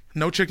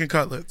 No chicken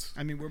cutlets.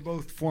 I mean, we're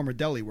both former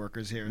deli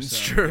workers here. It's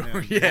so, true.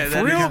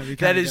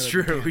 That is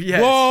true.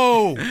 Yes.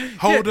 Whoa!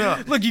 Hold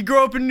up. Look, you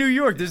grow up in New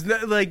York. There's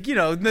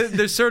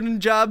there's certain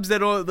jobs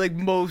that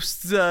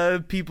most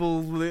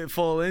people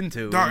fall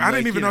into. Dog, I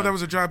didn't even know that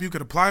was a job you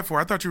could apply for.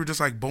 I thought you were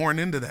just born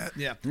into that.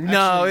 Yeah.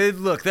 No,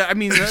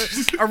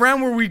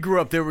 around where we grew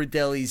up, there were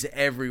delis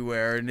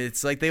everywhere, and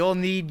it's they all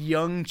need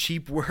young,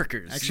 cheap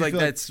workers. Actually,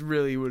 that's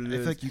really what it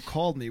is. I think you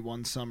called me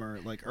one summer,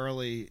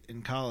 early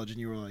in college, and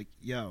you were like,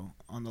 "Yo,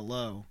 on the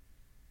low,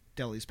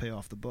 delis pay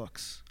off the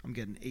books. I'm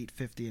getting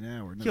 $8.50 an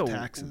hour, no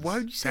taxes." Why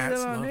would you say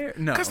that on air?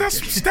 No, because that's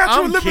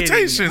statute of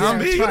limitations. Yeah,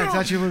 it's fine.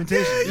 Statute of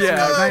limitations.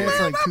 Yeah, it's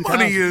that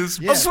money is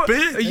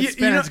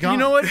spent. You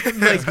know what?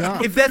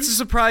 If that's a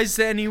surprise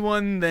to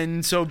anyone,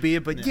 then so be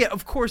it. But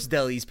of course,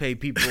 delis pay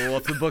people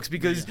off the books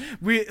because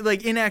we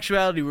in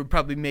actuality we're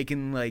probably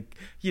making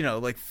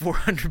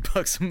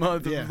 $400 a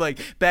month. Yeah.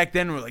 Back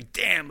then we're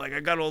damn, I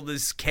got all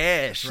this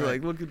cash.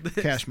 Right. Look at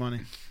this cash money.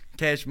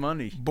 Cash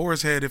money.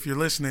 Boar's Head, if you're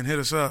listening, hit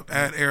us up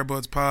at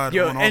Airbuds Pod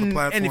on all the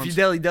platforms. And if your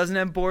deli doesn't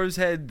have Boar's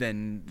Head,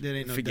 then it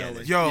ain't no forget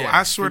deli. it. Yo,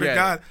 I swear to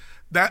God,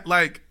 that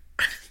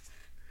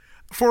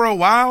for a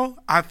while,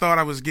 I thought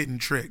I was getting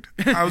tricked.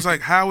 I was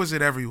like, how is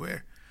it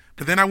everywhere?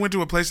 But then I went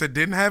to a place that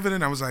didn't have it,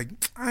 and I was like,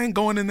 I ain't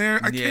going in there.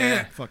 I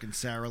can't. Fucking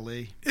Sara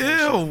Lee.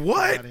 Ew,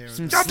 what?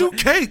 Y'all do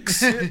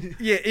cakes.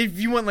 Yeah, if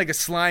you want a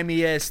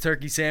slimy-ass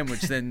turkey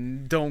sandwich,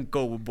 then don't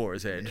go with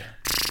Boar's Head.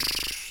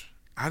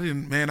 I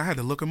didn't, man. I had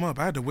to look them up.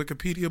 I had to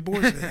Wikipedia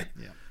Boar's Head.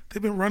 Yeah.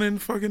 They've been running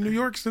fucking New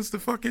York since the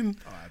fucking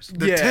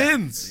the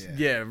tens.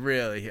 Yeah,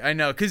 really. I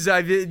know, because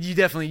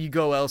you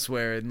go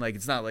elsewhere and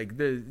it's not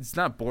it's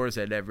not Boar's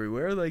Head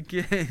everywhere.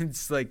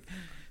 It's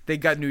they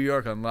got New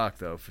York on lock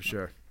though for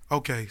sure.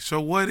 Okay,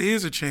 so what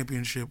is a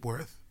championship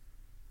worth?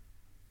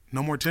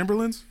 No more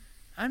Timberlands?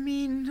 I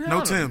mean,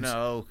 no Timbs.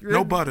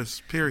 No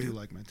Butters, period. I do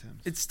like my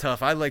Timbs. It's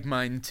tough. I like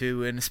mine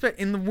too. And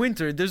in the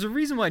winter, there's a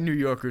reason why New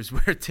Yorkers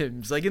wear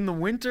Timbs. In the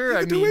winter,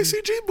 you can do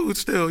ACG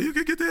boots still. You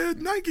could get the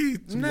Nike.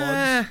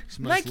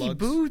 Nike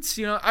boots.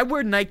 I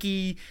wear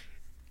Nike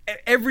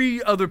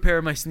every other pair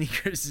of my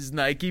sneakers is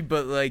Nike,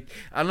 but like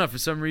I don't know, for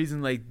some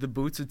reason like the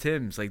boots are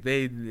Tim's. Like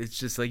it's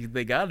just like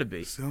they gotta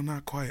be. Still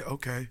not quite.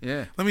 Okay.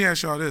 Yeah. Let me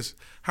ask y'all this: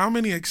 how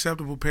many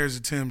acceptable pairs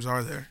of Tim's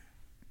are there?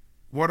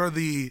 What are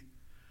the?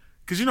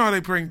 Because you know how they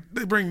bring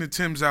the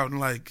Tim's out and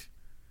like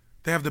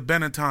they have the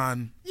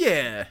Benetton.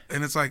 Yeah.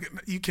 And it's like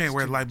you can't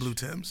wear light blue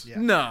Tim's. Yeah.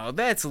 No,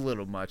 that's a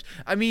little much.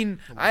 I mean,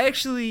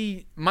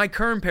 my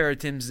current pair of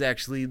Tim's is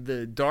actually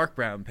the dark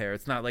brown pair.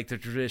 It's not like the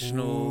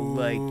traditional,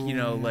 like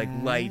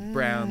light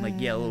brown, like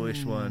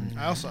yellowish one.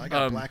 I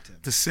got black Tim's.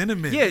 The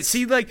cinnamon. Yeah,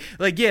 see, like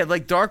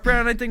dark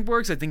brown I think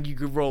works. I think you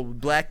could roll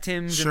with black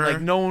Tim's, sure. And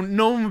like no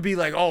one would be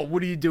like, oh,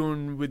 what are you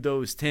doing with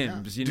those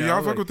Tim's? Yeah. You Do know,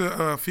 y'all fuck with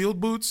the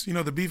field boots? You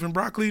know, the beef and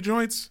broccoli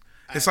joints?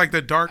 It's like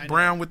the dark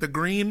brown with the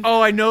green.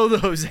 Oh, I know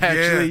those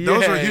actually. Yeah,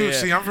 those are huge. Yeah.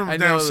 See, I'm from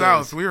down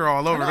south. We were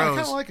all over those. I kind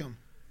of like them.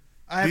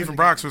 Beef and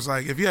Brock's was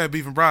like, if you had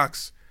Beef and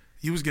Brock's,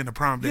 you was getting a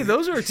prom date. Yeah,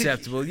 those are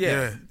acceptable.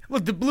 Yeah.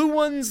 Look, the blue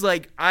ones,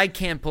 like I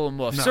can't pull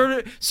them off.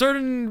 No.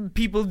 Certain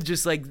people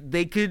just like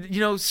they could,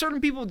 certain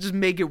people just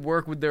make it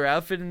work with their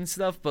outfit and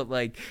stuff. But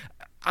like,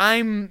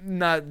 I'm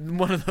not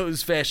one of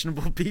those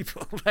fashionable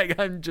people. Like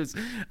I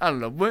don't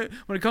know. When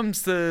it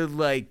comes to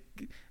like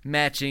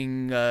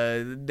matching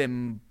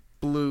them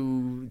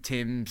blue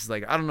Tim's,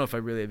 like I don't know if I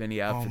really have any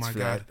outfits for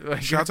that. Oh my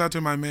God. Shouts out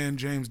to my man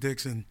James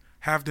Dixon.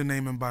 Have to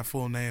name him by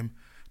full name.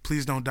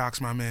 Please don't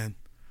dox my man.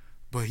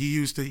 But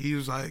he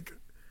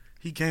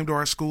came to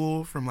our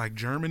school from like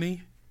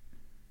Germany.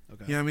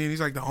 Okay. You know what I mean? He's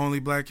like the only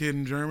black kid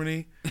in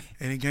Germany.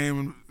 And he came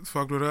and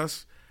fucked with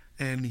us.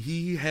 And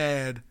he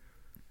had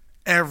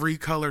every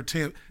color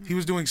Tim. He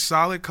was doing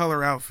solid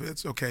color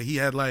outfits. Okay. He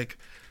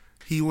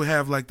would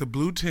have like the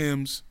blue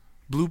Tims,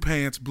 blue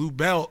pants, blue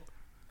belt.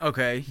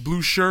 Okay.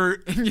 Blue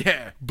shirt.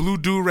 Yeah. Blue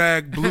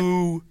do-rag,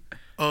 blue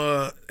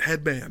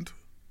headband.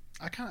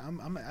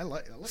 I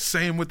like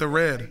Same with the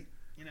red.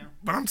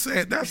 But I'm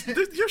saying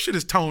your shit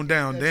is toned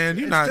down, Dan.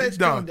 You're not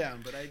toned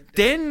down, but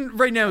Dan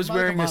right now is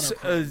wearing a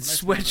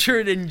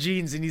sweatshirt and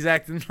jeans, and he's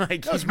acting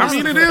like he's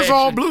it is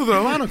all blue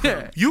though.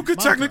 Monochrome. You could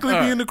technically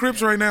be in the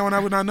Crips right now, and I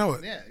would not know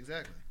it. Yeah,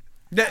 exactly.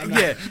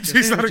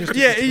 He's not a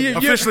Crip.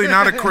 Officially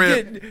not a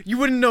Crip. You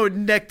wouldn't know it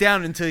neck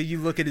down until you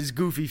look at his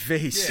goofy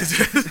face.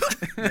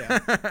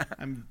 Yeah.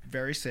 I'm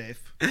very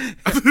safe.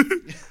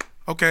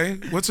 Okay,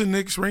 what's a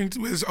Knicks ring?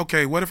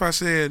 Okay, what if I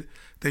said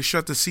they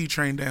shut the C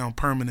train down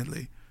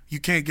permanently? You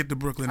can't get to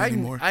Brooklyn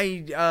anymore.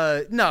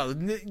 No,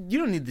 you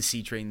don't need the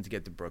C train to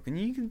get to Brooklyn.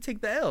 You can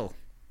take the L.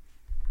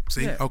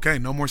 See, okay,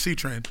 no more C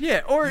train.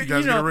 Yeah, or you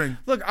guys get a ring.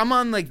 Look, I'm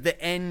on like the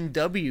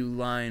NW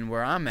line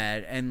where I'm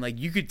at, and like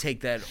you could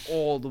take that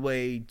all the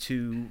way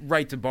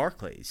right to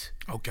Barclays.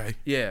 Okay.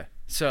 Yeah.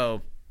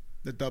 So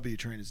the W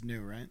train is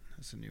new, right?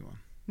 That's a new one.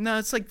 No,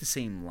 it's like the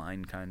same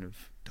line, kind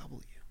of. W.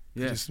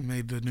 They just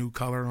made the new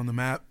color on the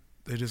map.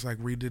 They just like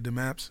redid the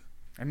maps.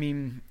 I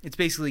mean, it's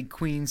basically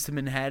Queens to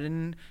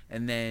Manhattan,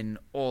 and then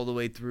all the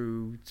way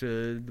through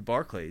to the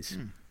Barclays.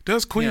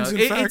 Does Queens,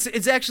 in fact...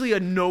 It's actually a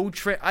no...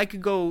 I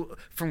could go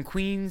from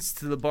Queens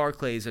to the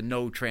Barclays, a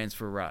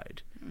no-transfer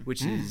ride,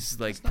 which is,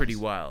 like, pretty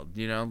wild,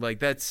 Like,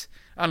 that's...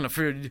 I don't know,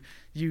 for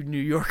you New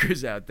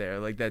Yorkers out there,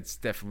 like, that's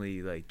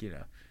definitely, like,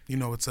 You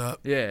know what's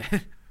up. Yeah.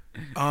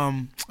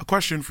 A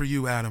question for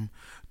you, Adam.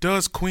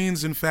 Does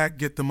Queens, in fact,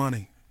 get the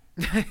money?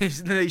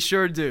 They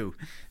sure do.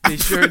 They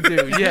sure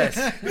do. Yes,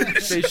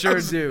 they sure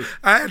do.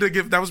 I had to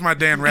that was my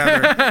Dan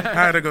Rather. I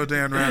had to go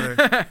Dan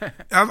Rather.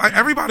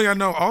 Everybody I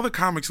know, all the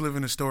comics live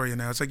in Astoria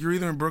now. It's like you're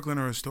either in Brooklyn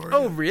or Astoria.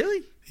 Oh,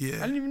 really? Yeah.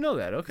 I didn't even know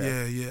that.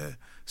 Okay. Yeah.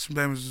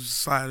 Sometimes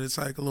it's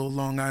like a little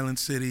Long Island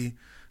City.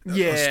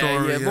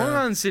 Yeah. Long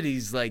Island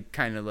City's like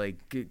kind of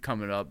like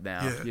coming up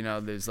now. Yeah.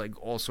 There's like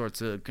all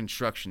sorts of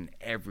construction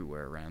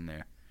everywhere around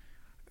there.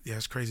 Yeah,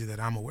 it's crazy that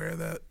I'm aware of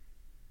that.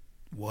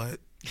 What?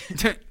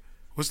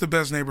 What's the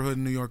best neighborhood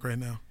in New York right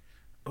now?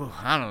 Oh,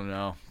 I don't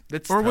know.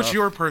 What's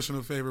your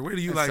personal favorite? Where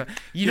do you like?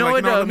 You know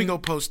what? Let me go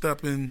post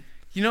up in.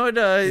 You know what?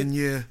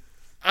 Yeah.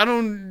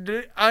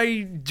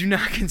 I do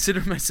not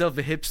consider myself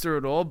a hipster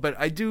at all, but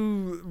I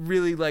do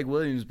really like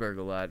Williamsburg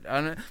a lot.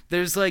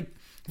 There's like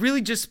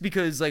really just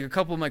because like a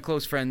couple of my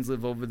close friends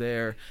live over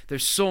there.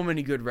 There's so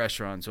many good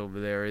restaurants over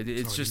there.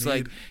 It's just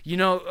like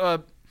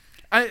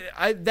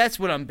I that's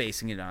what I'm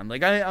basing it on.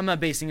 Like I'm not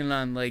basing it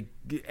on like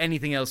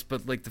anything else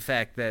but like the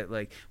fact that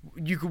like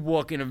you could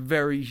walk in a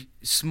very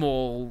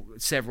small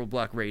several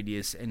block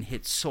radius and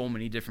hit so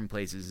many different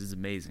places is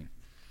amazing.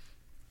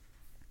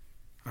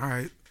 All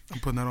right. I'm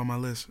putting that on my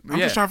list. I'm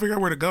just trying to figure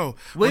out where to go.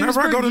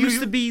 Williamsburg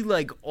used to be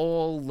like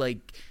all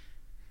like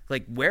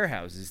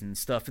warehouses and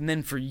stuff, and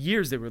then for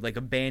years they were like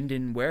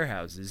abandoned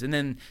warehouses, and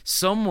then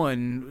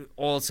someone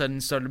all of a sudden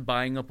started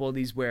buying up all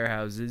these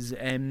warehouses,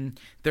 and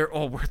they're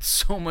all worth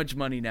so much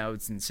money now.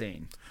 It's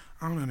insane.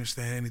 I don't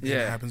understand anything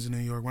that happens in New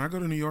York. When I go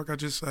to New York, I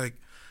just like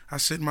I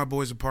sit in my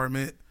boy's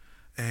apartment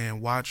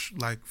and watch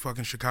like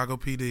fucking Chicago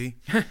PD,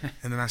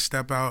 and then I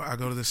step out. I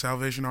go to the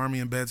Salvation Army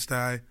in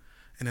Bed-Stuy,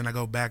 and then I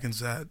go back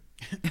inside.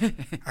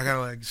 I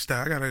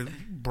gotta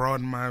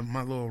broaden my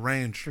little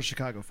range for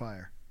Chicago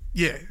Fire.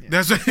 Yeah,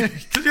 that's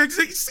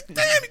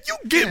damn. You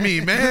get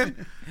me,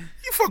 man.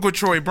 You fuck with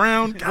Troy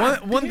Brown.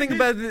 One thing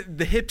about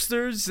the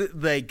hipsters,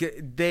 like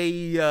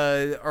they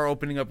are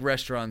opening up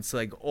restaurants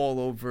like all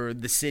over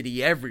the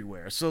city,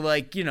 everywhere. So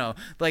like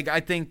like I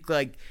think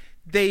like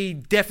they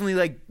definitely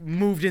like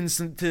moved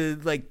into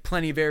like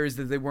plenty of areas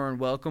that they weren't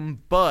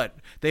welcome, but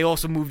they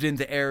also moved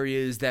into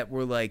areas that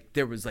were like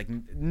there was like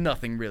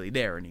nothing really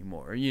there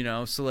anymore,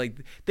 So like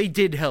they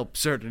did help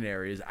certain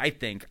areas. I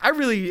think I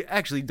really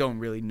actually don't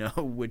really know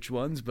which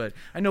ones, but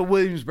I know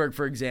Williamsburg,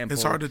 for example.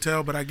 It's hard to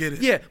tell, but I get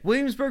it. Yeah,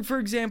 Williamsburg, for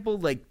example,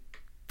 like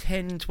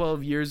 10,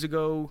 12 years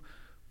ago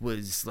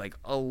was like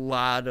a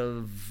lot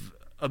of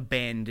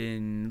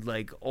abandoned,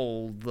 like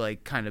old,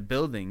 like kind of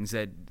buildings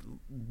that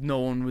no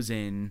one was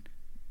in,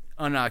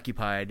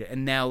 unoccupied,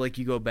 and now like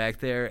you go back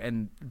there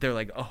and they're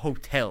like a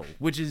hotel,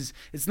 which is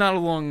it's not a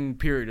long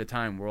period of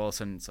time where all of a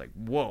sudden it's like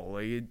whoa,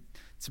 like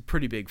it's a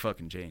pretty big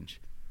fucking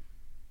change.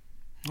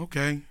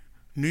 Okay,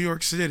 New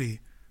York City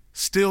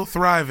still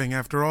thriving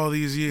after all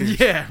these years.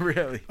 Yeah,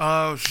 really.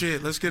 Oh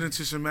shit, let's get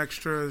into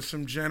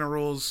some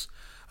generals.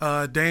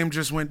 Dame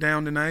just went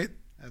down tonight.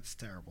 That's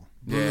terrible.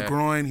 Blew the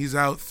groin. He's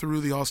out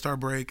through the All-Star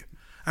break.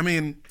 I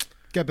mean,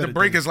 the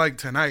break is like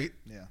tonight.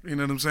 Yeah. You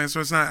know what I'm saying? So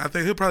it's not. I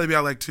think he'll probably be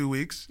out like 2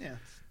 weeks. Yeah.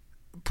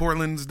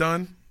 Portland's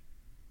done.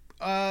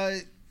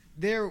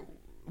 They're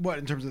what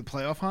in terms of the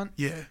playoff hunt?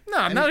 Yeah.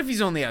 No, not if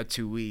he's only out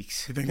 2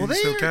 weeks. You think he can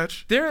still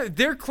catch?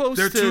 They're close.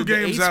 They're to 2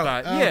 games the 8 out.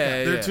 spot. Oh,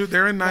 yeah, okay.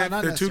 They're in ninth.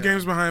 No, they're 2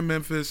 games behind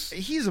Memphis.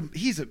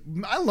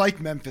 I like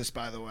Memphis,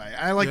 by the way.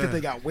 I like that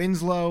they got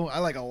Winslow. I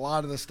like a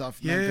lot of the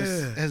stuff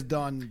Memphis has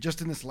done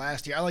just in this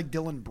last year. I like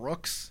Dylan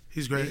Brooks.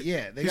 He's great.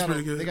 He's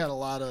pretty good. They got a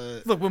lot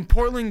of. Look, when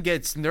Portland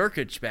gets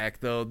Nurkic back,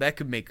 though, that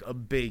could make a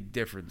big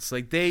difference.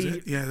 Like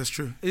yeah, that's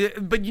true.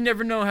 But you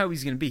never know how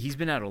he's going to be. He's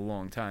been out a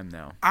long time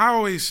now. I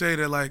always say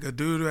that like a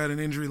dude who had an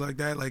injury like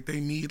that, like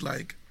they need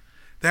like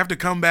they have to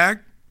come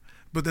back,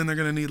 but then they're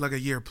gonna need like a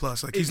year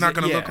plus. Like he's not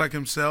gonna look like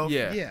himself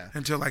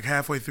until like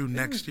halfway through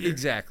next year.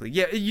 Exactly.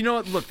 Yeah. You know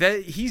what? Look,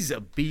 he's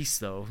a beast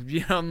though.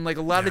 Like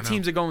a lot of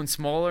teams are going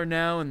smaller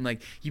now, and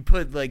like you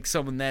put like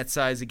someone that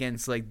size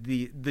against like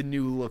the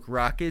new look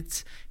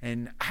Rockets,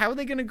 and how are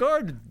they gonna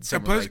guard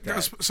someone like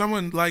that?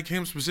 Someone like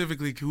him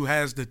specifically who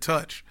has the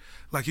touch.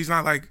 Like he's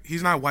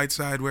not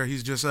Whiteside where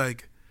he's just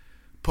like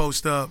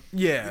post up,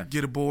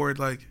 get a board.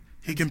 Like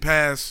he can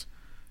pass.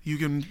 You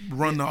can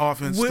run the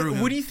offense through him.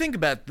 What do you think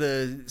about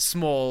the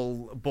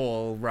small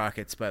ball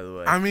Rockets, by the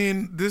way? I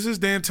mean, this is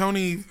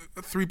D'Antoni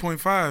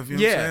 3.5. You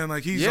know what I'm saying?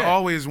 Like, he's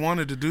always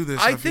wanted to do this.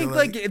 I think,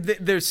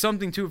 there's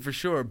something to it for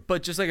sure.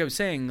 But just like I was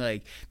saying,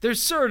 like, there's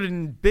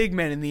certain big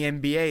men in the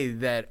NBA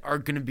that are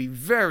going to be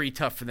very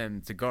tough for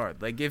them to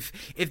guard. Like, if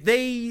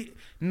they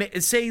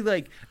say,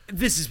 like,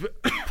 this is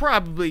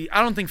probably –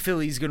 I don't think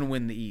Philly's going to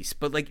win the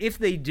East. But, like, if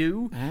they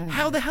do,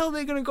 how the hell are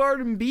they going to guard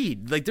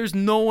Embiid? Like, there's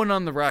no one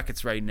on the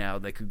Rockets right now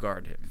that could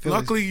guard him.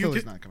 Luckily,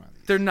 Philly's not coming out of the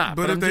East. They're not,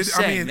 but I'm just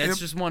saying, that's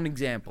just one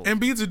example.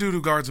 Embiid's a dude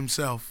who guards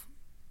himself.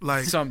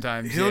 Like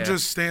sometimes he'll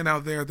just stand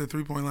out there at the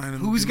 3-point line.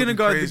 And who's going to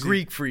guard crazy. the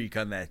Greek freak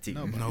on that team?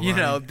 Nobody. You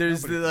know,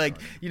 there's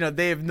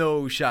they have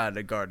no shot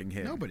at guarding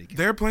him. Nobody can.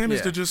 Their plan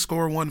is to just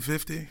score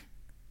 150,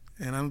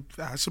 and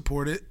I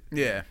support it.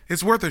 Yeah,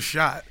 it's worth a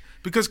shot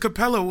because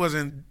Capella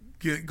wasn't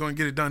going to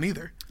get it done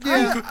either.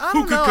 Yeah, I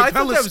don't know. I think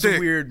that was a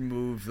weird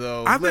move,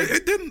 though.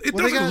 It didn't. It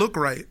doesn't look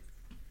right.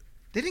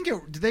 They didn't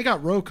get. They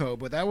got Rocco,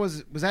 but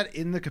was that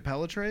in the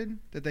Capella trade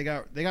that they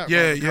got? They got.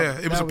 Yeah.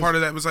 It was a part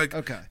of that. It was like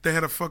okay. They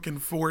had a fucking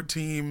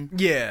 4-team,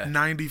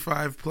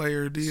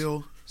 95-player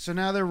deal. So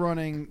now they're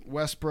running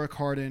Westbrook,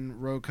 Harden,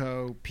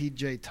 Rocco,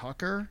 PJ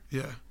Tucker.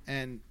 Yeah.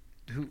 And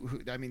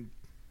who I mean,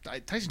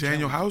 Tyson Daniel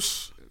Chandler.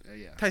 House.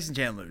 Yeah. Tyson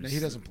Chandler. No, he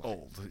doesn't play.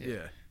 Old.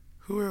 Yeah.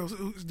 Who else?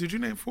 Did you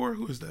name 4?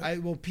 Who is that?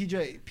 PJ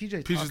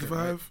Tucker. PJ's the 5.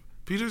 Right?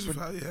 PJ's the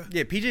 5. Yeah.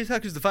 Yeah. PJ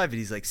Tucker's the 5, and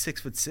he's like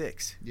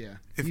 6'6". Yeah.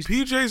 If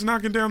PJ's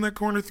knocking down that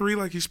corner 3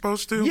 like he's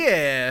supposed to,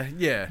 yeah,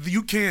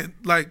 you can't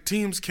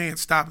teams can't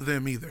stop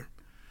them either.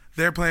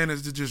 Their plan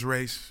is to just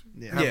race,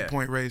 have a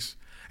point race,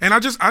 and I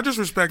just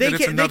respect that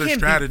it's another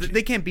strategy.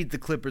 They can't beat the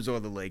Clippers or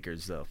the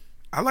Lakers though.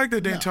 I like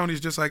that D'Antoni's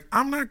just like,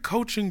 I'm not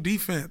coaching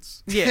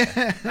defense.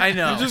 Yeah, I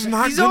know.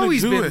 He's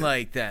always been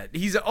like that.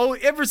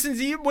 Ever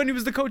since when he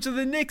was the coach of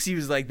the Knicks, he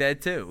was like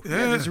that too.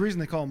 Yeah, there's a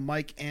reason they call him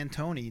Mike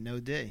Antoni, no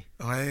D.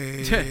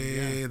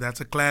 Hey, that's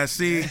a class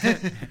C.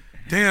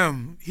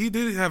 Damn, he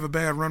did have a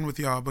bad run with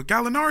y'all, but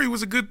Gallinari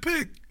was a good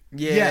pick.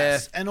 Yeah.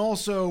 Yes, and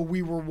also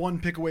we were one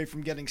pick away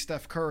from getting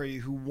Steph Curry,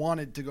 who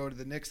wanted to go to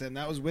the Knicks, and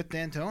that was with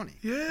D'Antoni.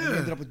 Yeah. And we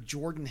ended up with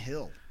Jordan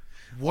Hill.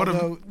 What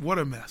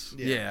a mess.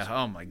 Yeah.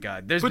 Oh my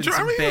God. There's been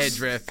some bad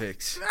draft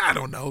picks. I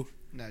don't know.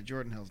 No,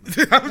 Jordan Hill's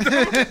not.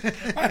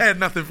 I had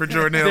nothing for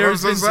Jordan Hill.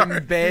 There's been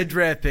some bad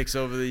draft picks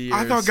over the years.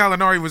 I thought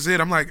Gallinari was it.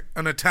 I'm like,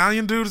 an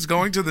Italian dude is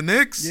going to the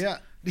Knicks? Yeah.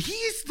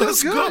 He's still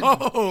Let's good.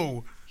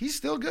 Go. He's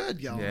still good,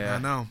 Gallinari. Yeah, I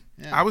know.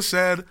 Yeah. I was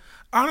sad.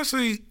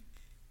 Honestly,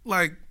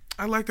 like,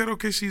 I like that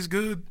OKC's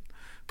good.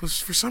 But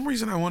for some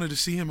reason, I wanted to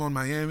see him on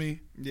Miami.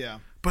 Yeah.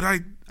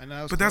 But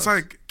But that's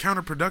like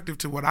counterproductive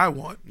to what I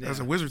want as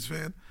a Wizards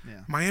fan.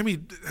 Yeah. Miami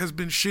has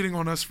been shitting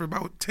on us for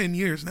about 10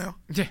 years now.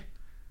 Yeah.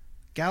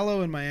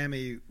 Gallo and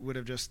Miami would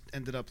have just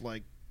ended up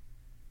like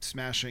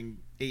smashing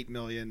 8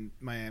 million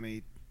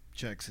Miami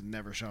chicks and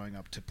never showing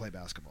up to play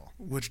basketball.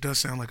 Which does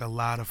sound like a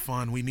lot of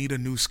fun. We need a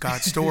new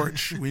Scott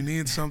Storch. We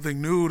need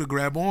something new to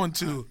grab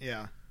onto.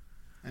 Yeah.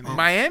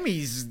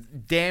 Miami's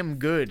damn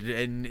good,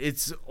 and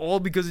it's all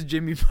because of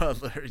Jimmy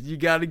Butler. You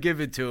got to give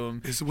it to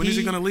him. When is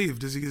he going to leave?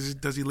 Does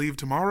he leave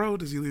tomorrow?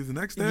 Does he leave the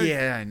next day?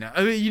 Yeah, I know.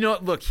 I mean,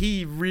 look,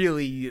 he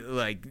really,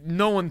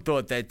 no one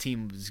thought that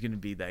team was going to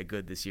be that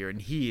good this year,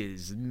 and he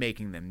is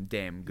making them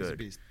damn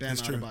good. He's a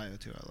beast. Bam Adebayo,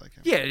 too. I like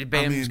him. Yeah,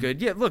 Bam's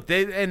good. Yeah, look,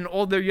 and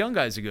all their young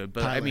guys are good,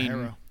 but Tyler I mean,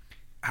 Herro.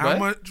 How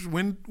much?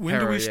 When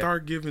do we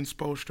start giving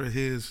Spoelstra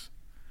his?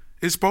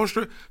 Is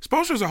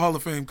Spoelstra's a Hall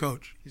of Fame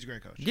coach? He's a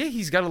great coach. Yeah,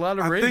 he's got a lot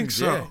of rings. I think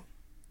so. Yeah.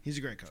 He's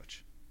a great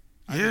coach.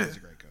 I think he's a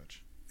great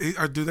coach.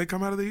 Do they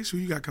come out of the East? Who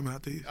you got coming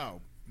out the East?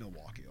 Oh,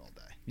 Milwaukee all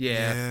day.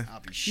 Yeah.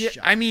 I'll be shocked.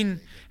 I mean,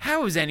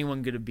 how is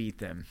anyone going to beat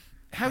them?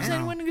 How's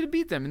anyone going to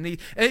beat them?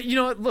 And you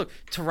know what? Look,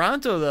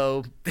 Toronto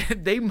though,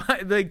 they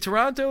might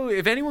Toronto.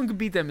 If anyone could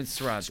beat them, it's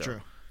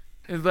Toronto.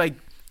 It's true.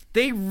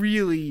 They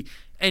really.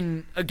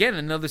 And again,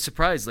 another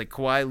surprise.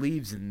 Kawhi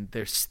leaves, and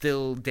they're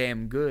still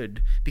damn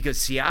good because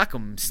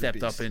Siakam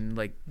stepped up and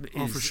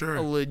is for sure.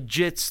 a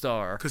legit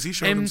star. Because he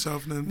showed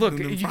himself. Look,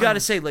 you got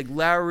to say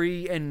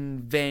Lowry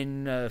and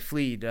Van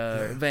Vliet,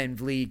 Van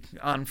Vliet,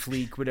 on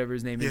Fleek, whatever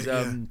his name is.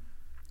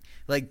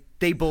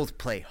 They both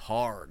play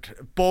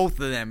hard. Both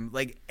of them,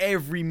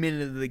 every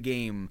minute of the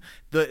game,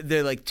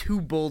 they're like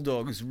two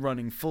bulldogs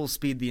running full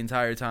speed the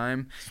entire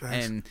time.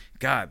 And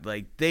God,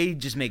 they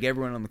just make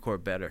everyone on the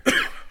court better.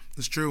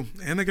 It's true.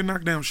 And they can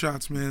knock down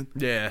shots, man.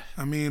 Yeah.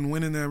 I mean,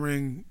 winning that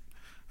ring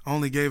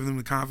only gave them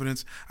the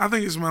confidence. I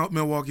think it's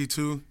Milwaukee,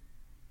 too.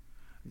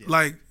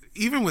 Yeah.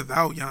 Even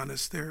without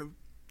Giannis, they're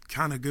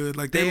kind of good.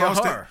 They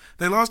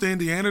lost to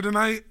Indiana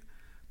tonight,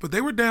 but they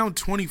were down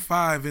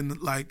 25 in,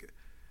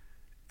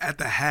 at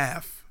the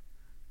half.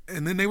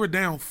 And then they were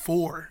down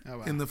 4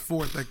 in the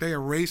fourth. They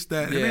erased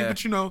that. Yeah.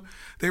 But,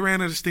 they ran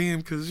out of steam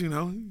because, you're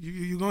going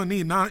to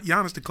need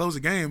Giannis to close the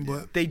game.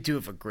 But they do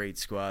have a great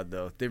squad,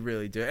 though. They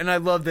really do. And I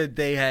love that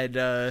they had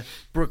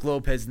Brook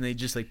Lopez and they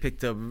just,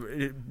 picked up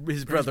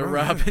his brother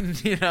Robin.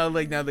 Now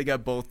they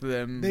got both of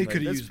them. They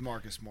could have used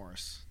Marcus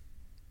Morris.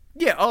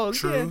 Yeah,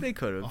 True. Yeah, they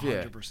could have.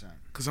 100%.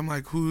 Because I'm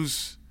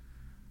who's,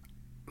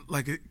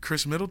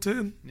 Chris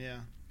Middleton? Yeah.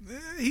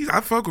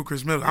 I fuck with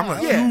Chris Middleton. I'm a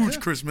huge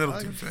Chris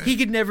Middleton fan. He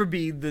could never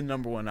be the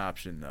number one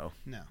option, though.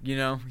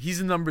 No. He's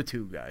a number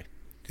 2 guy.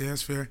 Yeah,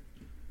 that's fair.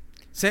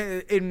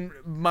 In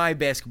my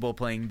basketball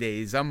playing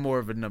days, I'm more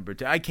of a number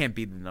 2. I can't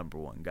be the number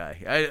 1 guy.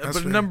 But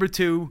fair. Number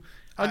 2,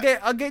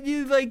 I'll get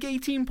you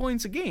 18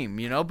 points a game,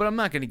 but I'm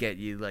not going to get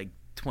you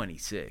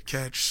 26.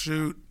 Catch,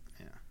 shoot.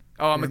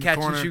 Oh, I'm a catch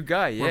and shoot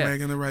guy. Yeah, we're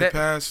making the right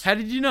pass. How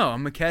did you know?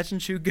 I'm a catch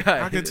and shoot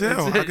guy. I could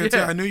tell.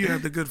 I knew you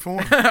had the good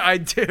form. I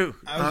do.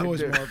 I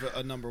was always more of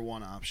a number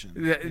 1 option.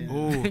 Yeah,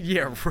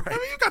 right. I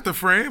mean, you got the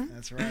frame.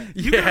 That's right.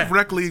 You got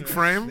rec league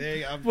frame.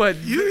 What?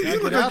 You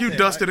look like you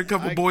dusted a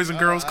couple boys and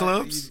girls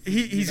clubs.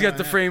 He's got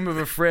the frame of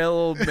a frail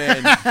old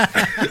man.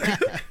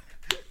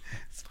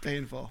 It's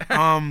painful.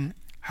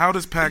 How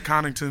does Pat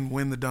Connaughton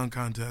win the dunk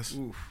contest?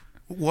 Oof.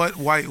 What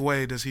white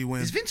way does he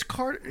win? Is Vince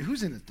Carter?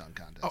 Who's in the dunk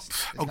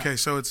contest? Okay,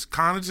 so it's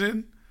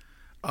Connaughton,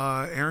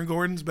 Aaron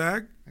Gordon's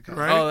back,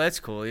 right? Oh,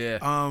 that's cool. Yeah.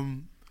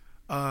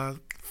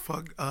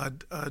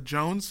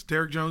 Jones,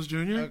 Derrick Jones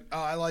Jr.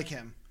 I like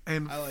him.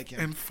 And I like him.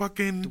 And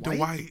fucking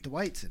Dwight.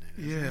 Dwight's in it.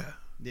 Yeah.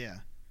 Yeah.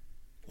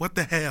 What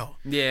the hell?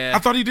 Yeah. I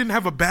thought he didn't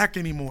have a back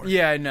anymore.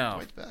 Yeah, I know.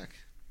 Dwight's back.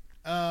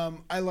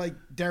 I like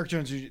Derrick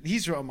Jones Jr.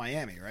 He's from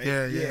Miami, right?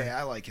 Yeah.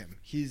 I like him.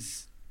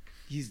 He's.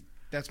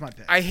 That's my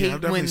pick. I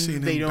hate when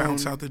they don't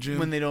bounce out the gym.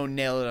 when they don't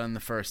nail it on the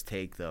first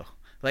take, though.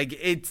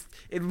 It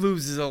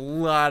loses a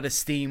lot of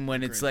steam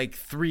when it's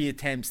 3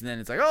 attempts and then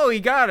it's oh, he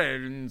got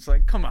it, and it's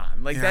come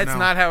on, that's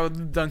not how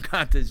the dunk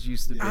contest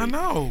used to be. I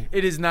know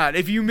it is not.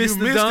 If you missed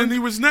the dunk, and it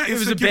was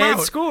a bad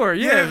score.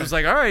 Yeah, it was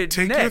all right.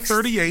 Take next.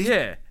 your 38.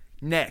 Yeah,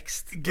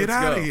 next. Get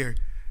out of here.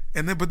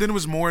 But then it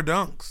was more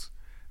dunks.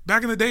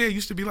 Back in the day, it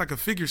used to be a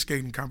figure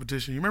skating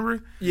competition. You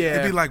remember? Yeah.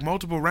 It'd be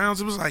multiple rounds.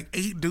 It was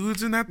 8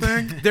 dudes in that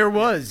thing. There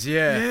was,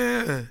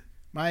 yeah.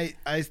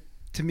 Yeah.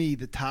 To me,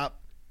 the top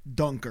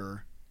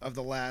dunker of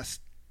the last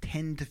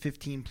 10 to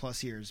 15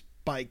 plus years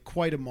by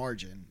quite a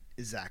margin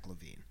is Zach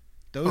LaVine.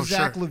 Those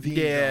Zach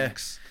LaVine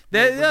dunks.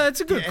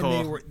 That's a good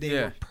call. And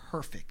they were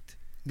perfect.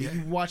 Yeah.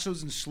 You watch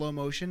those in slow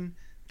motion,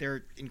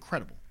 they're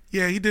incredible.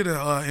 Yeah, he did a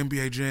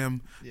NBA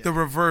Jam. Yeah. The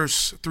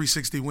reverse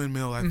 360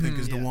 windmill, I think,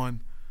 is the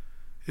one.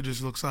 It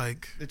just looks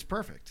like it's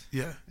perfect.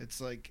 Yeah,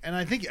 it's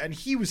and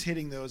he was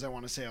hitting those. I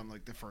want to say on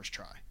the first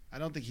try. I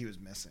don't think he was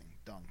missing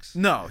dunks.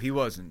 No, he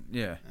wasn't.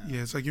 Yeah,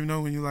 yeah. It's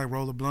when you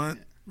roll a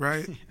blunt,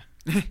 right?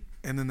 Yeah.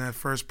 And then that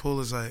first pull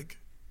is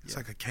it's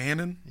like a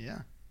cannon.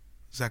 Yeah,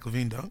 Zach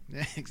LaVine dunk.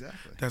 Yeah,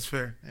 exactly. That's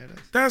fair. Yeah, it is.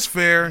 That's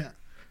fair. Yeah.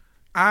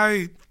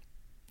 I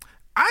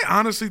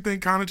honestly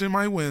think Connaughton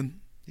might win.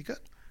 He could.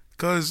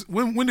 Because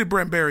when did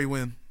Brent Barry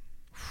win?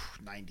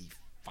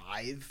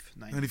 95?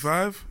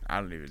 95? I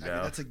don't even know. I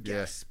mean, that's a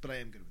guess, but I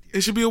am good with you.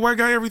 It should be a white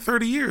guy every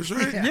 30 years,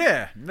 right?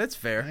 Yeah, that's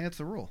fair. I think that's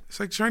the rule. It's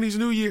like Chinese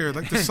New Year.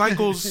 Like the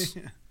cycles.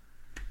 It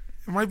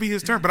might be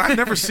his turn, but I've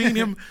never seen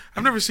him.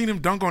 I've never seen him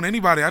dunk on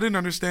anybody. I didn't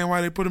understand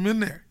why they put him in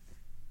there.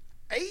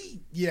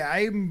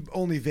 I'm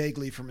only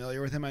vaguely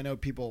familiar with him. I know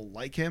people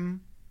like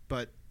him,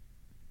 but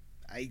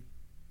I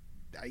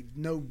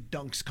no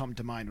dunks come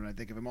to mind when I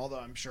think of him. Although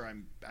I'm sure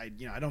I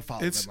don't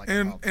follow them like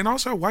I follow. And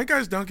also white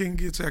guys dunking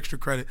gets extra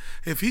credit.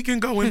 If he can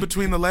go in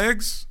between the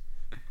legs,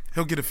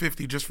 he'll get a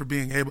 50 just for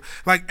being able.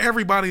 Like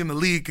everybody in the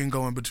league can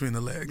go in between the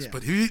legs,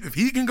 but if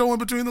he can go in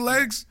between the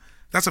legs.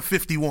 That's a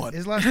 51.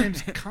 His last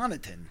name's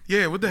Connaughton.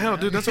 Yeah, what the hell,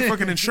 dude? That's a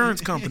fucking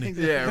insurance company.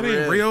 Yeah, that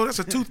ain't real. That's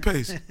a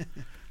toothpaste.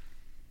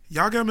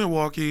 Y'all got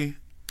Milwaukee.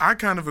 I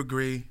kind of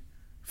agree.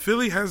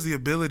 Philly has the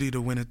ability to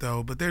win it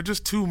though, but they're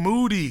just too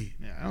moody.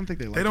 Yeah, I don't think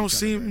they like They don't each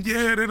seem. other.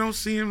 Yeah, they don't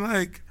seem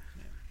like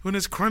when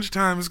it's crunch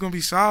time, it's gonna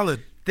be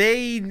solid.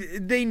 They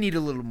need a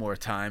little more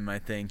time, I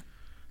think.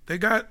 They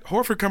got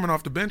Horford coming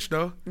off the bench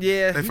though.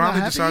 Yeah, They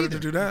finally decided to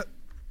do that.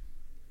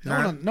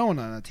 No one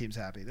on that team's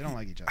happy. They don't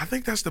like each other. I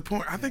think that's the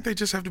point. I think they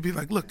just have to be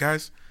like, look,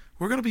 guys,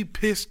 we're gonna be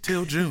pissed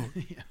till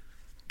June.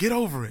 Get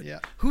over it. Yeah.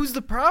 Who's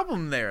the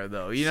problem there,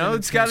 though? You know,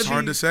 it's got to be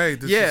hard to say.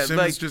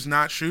 Simmons just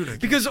not shooting.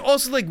 Because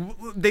also,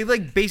 they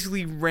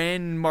basically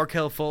ran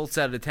Markelle Fultz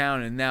out of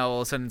town, and now all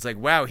of a sudden it's like,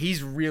 wow,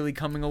 he's really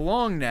coming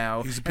along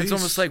now. He's a and it's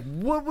almost like,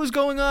 what was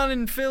going on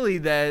in Philly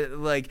that,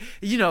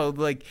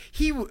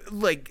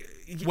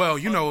 Well,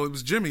 it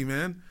was Jimmy,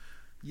 man.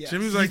 Yes.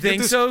 Jimmy was You like,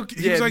 think so?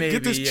 He was like,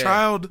 get this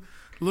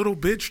little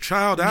bitch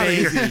child out of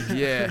here.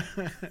 Yeah.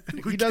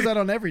 He does that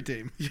on every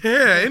team.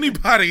 Yeah,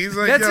 anybody. He's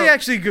like, That's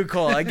actually a good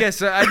call. I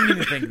guess I didn't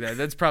even think that.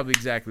 That's probably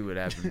exactly what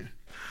happened.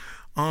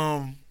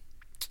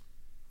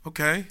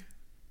 Okay.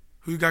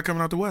 Who you got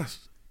coming out the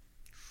West?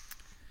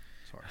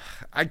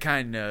 I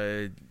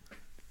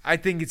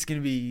think it's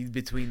going to be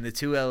between the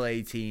two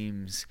LA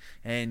teams,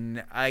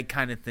 and I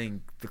kind of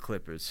think the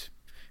Clippers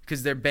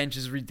because their bench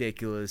is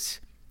ridiculous.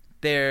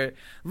 Their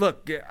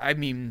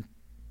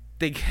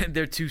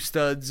two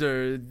studs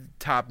are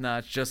top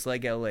notch, just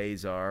like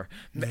LA's are.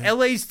 Yeah.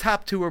 LA's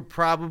top two are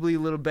probably a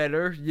little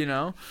better,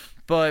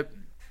 but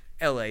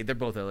they're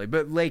both LA.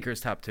 But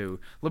Lakers top two.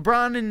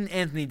 LeBron and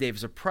Anthony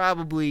Davis are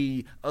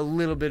probably a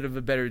little bit of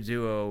a better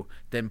duo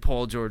than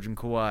Paul George and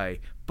Kawhi.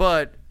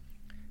 But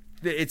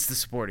it's the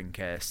supporting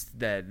cast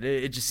that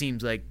it just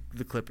seems like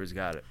the Clippers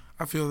got it.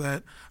 I feel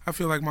that. I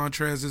feel like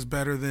Montrez is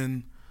better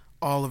than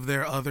all of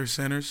their other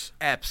centers.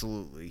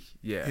 Absolutely,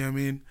 yeah. You know what I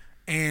mean?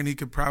 And he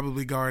could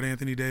probably guard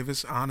Anthony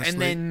Davis, honestly.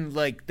 And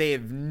then, they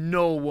have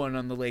no one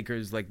on the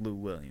Lakers like Lou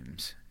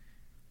Williams.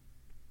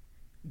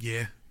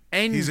 Yeah.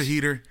 And he's a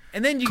heater.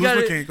 And then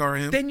Kuzma can't guard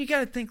him. Then you got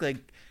to think,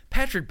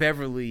 Patrick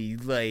Beverley,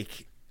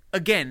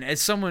 again,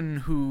 as someone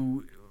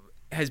who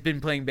has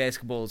been playing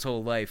basketball his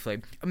whole life,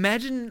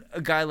 imagine a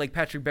guy like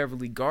Patrick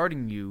Beverley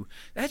guarding you.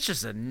 That's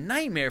just a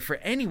nightmare for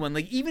anyone.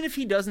 Even if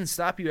he doesn't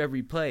stop you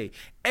every play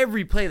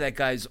that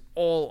guy's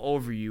all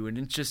over you, and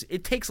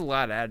it takes a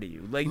lot out of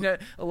you.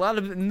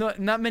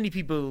 Not many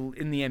people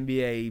in the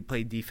NBA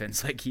play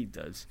defense like he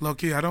does. Low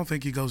key, I don't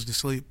think he goes to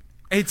sleep.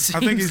 I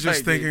think he's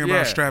just thinking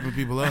about strapping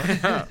people up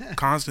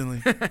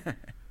constantly.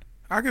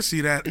 I can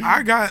see that.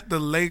 I got the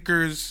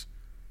Lakers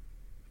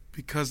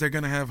because they're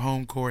gonna have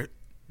home court.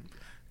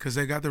 Because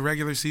they got the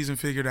regular season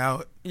figured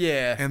out.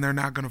 Yeah. And they're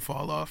not going to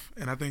fall off.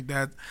 And I think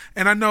that –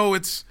 and I know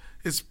it's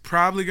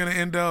probably going to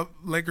end up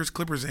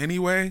Lakers-Clippers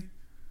anyway,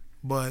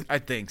 but – I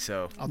think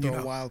so. I'll throw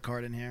a wild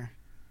card in here.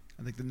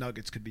 I think the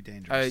Nuggets could be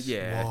dangerous.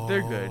 Yeah,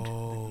 they're good.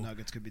 The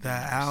Nuggets could be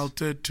dangerous. The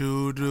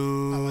altitude. I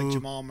like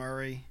Jamal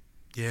Murray.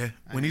 Yeah.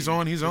 When he's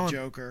on, he's on.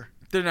 Joker.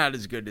 They're not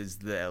as good as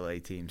the LA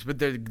teams, but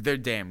they're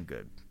damn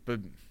good.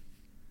 But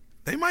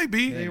they might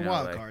be. They're a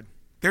wild card.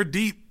 They're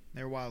deep.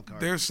 They're a wild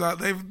card.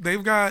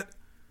 They've got –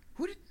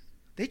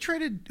 They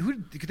traded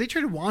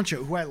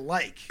Wancho, who I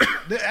like.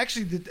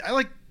 I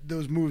like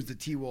those moves. The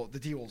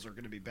T-Wolves are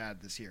going to be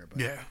bad this year,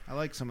 but yeah. I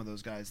like some of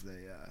those guys.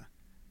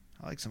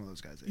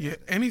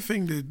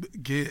 Anything to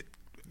get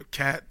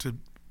Cat to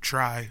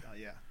try.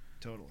 Yeah,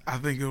 totally. I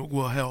think it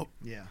will help.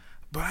 Yeah,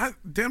 but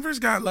Denver's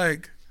got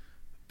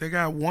they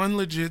got one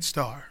legit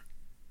star,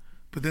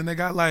 but then they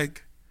got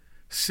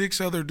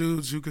 6 other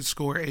dudes who could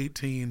score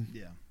 18.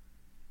 Yeah,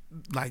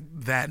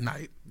 that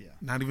night. Yeah,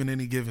 not even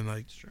any given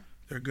That's true.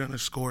 They're going to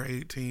score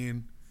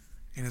 18,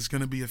 and it's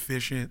going to be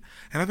efficient.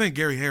 And I think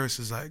Gary Harris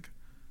is a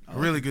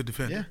really good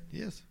defender. Yeah, he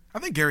is. I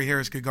think Gary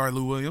Harris could guard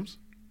Lou Williams.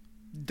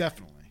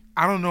 Definitely.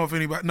 I don't know if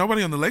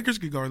nobody on the Lakers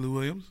could guard Lou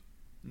Williams.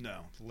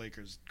 No, the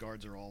Lakers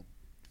guards are all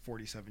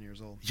 47 years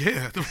old.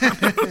 Yeah.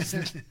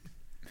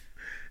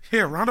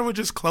 Rondo would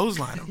just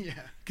clothesline him. Yeah.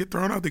 Get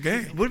thrown out the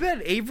game. What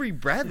about Avery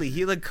Bradley?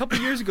 He a couple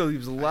years ago he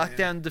was a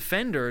lockdown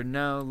defender, and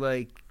now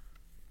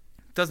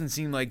doesn't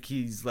seem like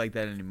he's like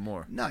that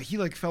anymore. No, he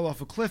fell off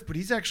a cliff, but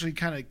he's actually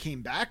kind of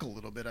came back a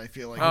little bit. I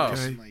feel like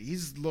recently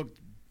he's looked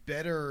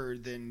better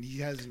than he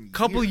has in A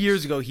couple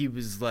years ago, he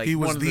was like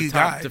one of the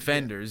top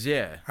defenders.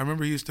 Yeah. I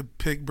remember he used to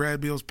pick Brad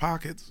Beal's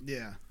pockets.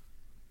 Yeah.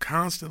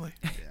 Constantly.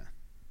 Yeah.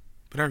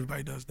 But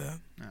everybody does that.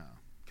 Oh.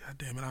 God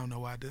damn it! I don't know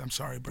why I did. I'm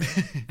sorry,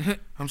 Brad.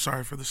 I'm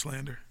sorry for the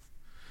slander.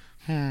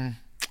 I'm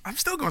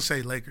still gonna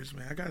say Lakers,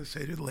 man. I gotta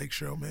say they're the Lake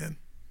Show, man.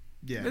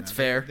 Yeah, that's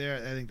fair.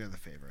 I think they're the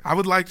favorite. I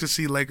would like to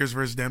see Lakers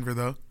versus Denver,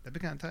 though. That'd be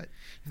kind of tight.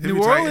 If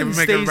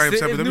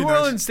New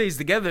Orleans stays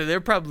together,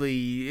 they're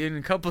probably in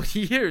a couple of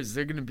years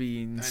they're gonna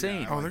be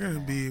insane. They're gonna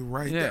be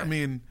right there. I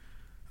mean,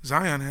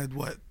 Zion had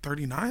what,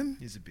 39?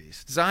 He's a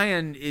beast.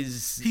 Zion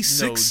is he's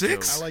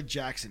 6'6". I like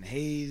Jackson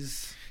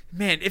Hayes.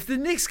 Man, if the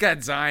Knicks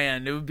got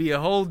Zion, it would be a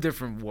whole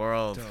different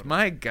world. Totally.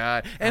 My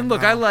God. And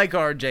look, I like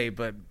RJ,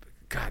 but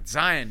God,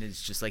 Zion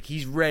is just like,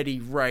 he's ready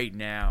right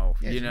now.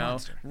 Yeah, you know?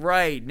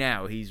 Right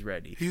now, he's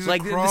ready. He's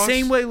like the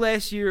same way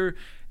last year,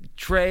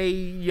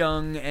 Trae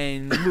Young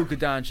and Luka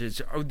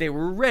Doncic, they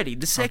were ready.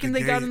 The second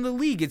they got in the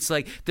league, it's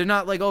like, they're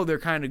not like, oh, they're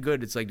kind of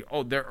good. It's like,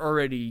 oh, they're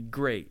already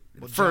great.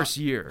 Well, first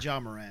year.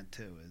 Ja Morant,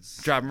 too.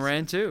 Ja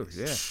Morant, too,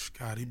 yeah.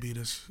 God, he beat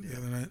us the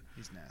other night.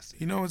 He's nasty.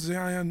 You know what,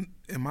 Zion,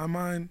 in my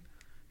mind,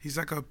 he's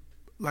like a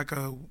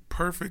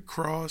perfect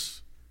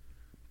cross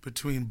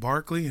between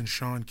Barkley and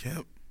Sean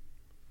Kemp.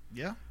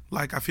 Yeah.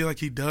 Like, I feel like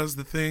he does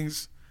the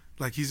things,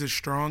 like he's as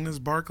strong as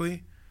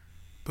Barkley,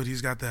 but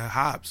he's got the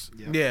hops.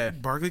 Yeah.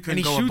 Barkley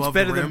couldn't go above the rim. And he shoots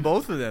better than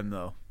both of them,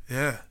 though.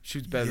 Yeah.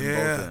 Shoots better than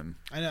both of them.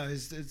 I know.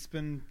 It's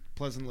been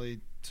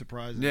pleasantly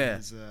surprising. Yeah.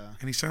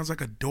 And he sounds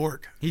like a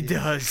dork. He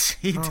does.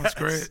 He does. It's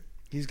great.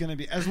 He's going to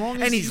be, as long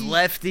as and he's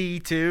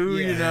lefty, too,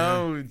 you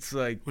know? It's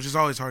like. Which is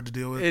always hard to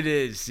deal with. It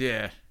is,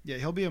 yeah. Yeah,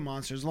 he'll be a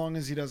monster as long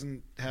as he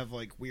doesn't have,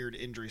 like, weird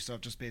injury stuff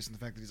just based on the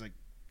fact that he's, like,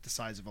 the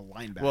size of a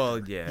linebacker. Well,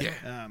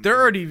 yeah. They're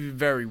already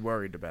very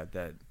worried about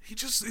that.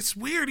 It's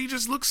weird. He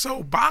just looks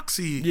so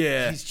boxy.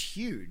 Yeah. He's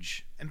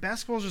huge. And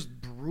basketball is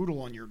just brutal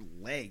on your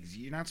legs.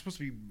 You're not supposed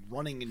to be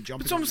running and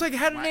jumping. It's almost like,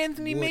 how did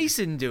Anthony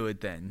Mason do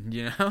it then,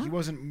 you know? He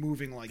wasn't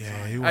moving like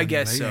that. I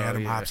guess so. He had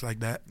him hops like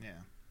that. Yeah.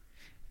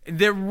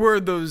 There were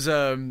those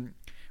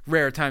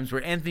rare times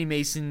where Anthony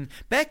Mason,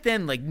 back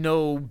then, like,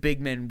 no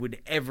big men would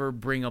ever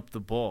bring up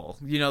the ball.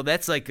 You know,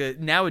 that's like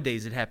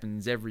nowadays it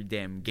happens every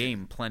damn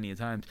game plenty of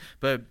times.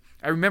 But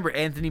I remember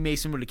Anthony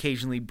Mason would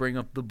occasionally bring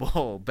up the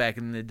ball back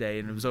in the day,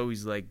 and it was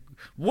always like,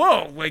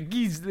 whoa, like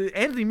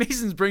Anthony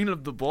Mason's bringing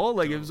up the ball?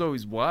 Like, it was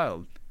always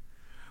wild.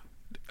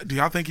 Do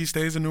y'all think he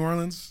stays in New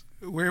Orleans?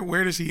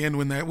 Where does he end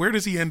where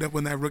does he end up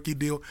when that rookie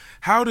deal?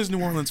 How does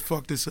New Orleans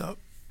fuck this up?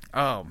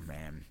 Oh,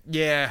 man.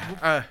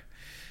 Yeah.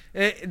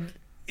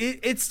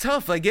 It's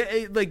tough. Like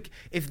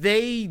if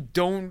they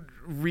don't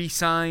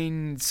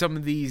re-sign some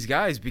of these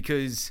guys,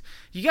 because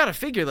you got to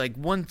figure, like,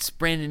 once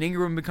Brandon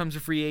Ingram becomes a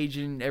free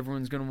agent,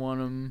 everyone's going to want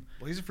him.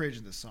 Well, he's a free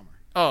agent this summer.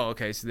 Oh,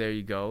 okay. So there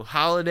you go.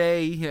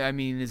 Holiday, I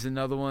mean, is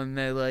another one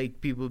that,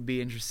 like, people would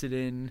be interested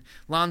in.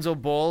 Lonzo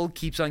Ball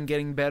keeps on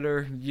getting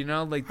better. You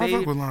know, like, I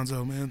fuck with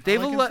Lonzo, man. They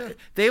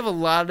have a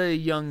lot of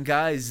young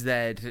guys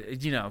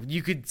that, you know,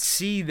 you could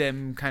see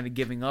them kind of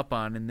giving up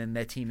on, and then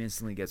that team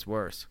instantly gets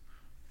worse.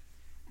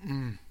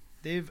 I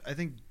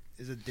think,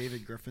 is it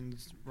David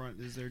Griffin's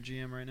is their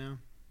GM right now?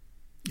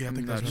 Yeah, I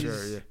think that's right.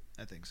 Sure, yeah.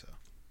 I think so.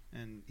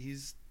 And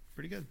he's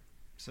pretty good.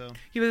 So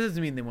yeah, but that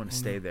doesn't mean they want to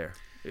stay there.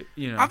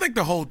 You know, I think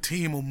the whole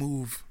team will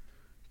move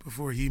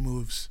before he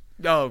moves.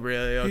 Oh,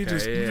 really?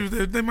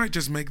 Okay. They might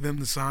just make them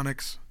the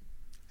Sonics.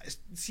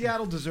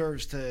 Seattle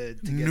deserves to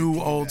get new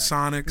old back.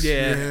 Sonics.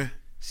 Yeah.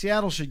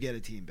 Seattle should get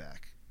a team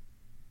back,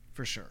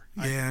 for sure.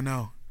 Yeah, I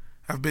know.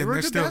 They're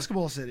a good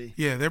basketball city.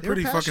 Yeah, they're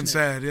pretty fucking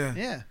sad. Yeah.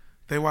 Yeah.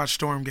 They watch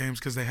Storm games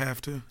because they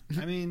have to.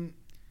 I mean,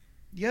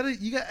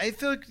 you got. I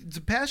feel like it's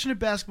a passionate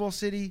basketball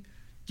city.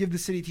 Give the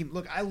city team.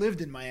 Look, I lived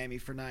in Miami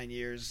for 9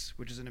 years,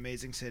 which is an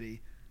amazing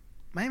city.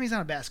 Miami's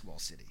not a basketball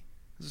city.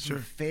 This is some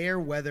fair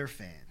weather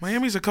fans.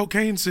 Miami's a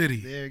cocaine city.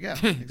 There you go.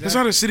 Exactly. It's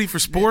not a city for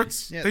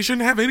sports. Yeah. They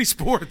shouldn't have any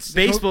sports.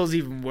 Baseball's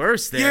even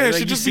worse there. Yeah, it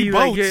should just be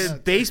boats.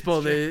 Like,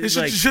 baseball, it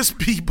should just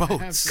be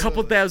boats. A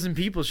couple thousand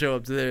people show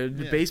up to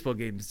the baseball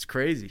games. It's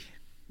crazy.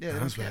 Yeah,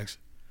 that's facts.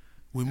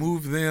 We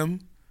move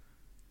them.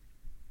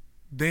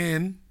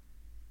 Then,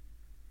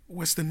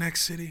 what's the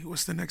next city?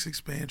 What's the next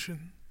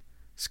expansion?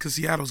 It's because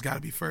Seattle's got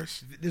to be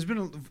first. There's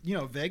been,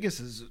 Vegas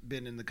has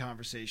been in the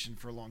conversation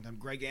for a long time.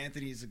 Greg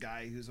Anthony is a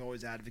guy who's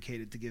always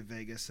advocated to give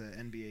Vegas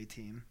an NBA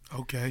team.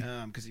 Okay.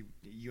 Because he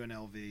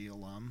UNLV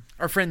alum.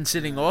 Our friend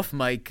sitting off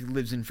Mike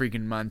lives in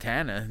freaking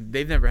Montana.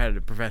 They've never had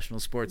a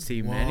professional sports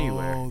team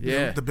anywhere.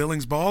 Yeah. The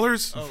Billings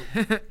Ballers? Oh,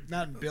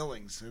 not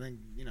Billings. I think,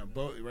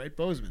 right?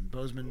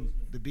 Bozeman,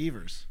 the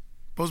Beavers.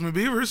 Bozeman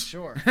Beavers?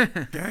 Sure.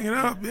 Gang it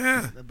up,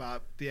 yeah.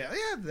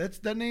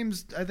 That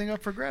name's, I think,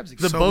 up for grabs.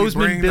 The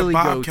Bozeman Billy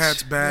Goats. We bring the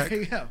Bobcats back. There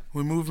you go.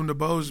 We move them to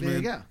Bozeman.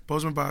 There you go.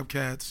 Bozeman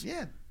Bobcats.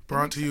 Yeah.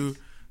 Brought to you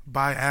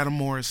by Adam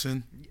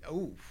Morrison.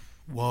 Oh.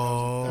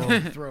 Whoa. That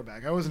was a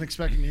throwback. I wasn't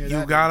expecting to hear that.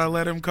 You got to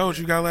let him coach.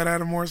 You got to let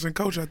Adam Morrison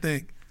coach, I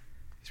think.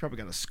 He's probably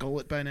got a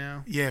skullet by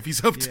now. Yeah, if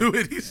he's up to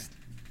it.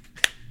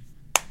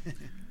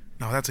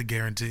 No, that's a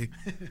guarantee.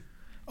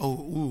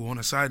 On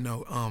a side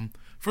note,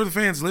 For the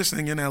fans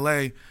listening in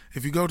L.A.,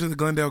 if you go to the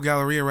Glendale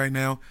Galleria right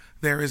now,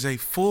 there is a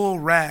full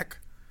rack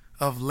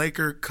of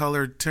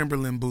Laker-colored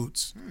Timberland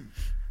boots.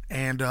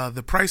 And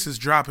the price is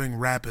dropping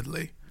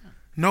rapidly.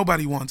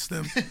 Nobody wants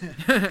them.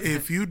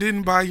 If you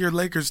didn't buy your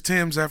Lakers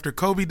Timbs after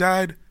Kobe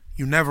died,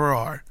 you never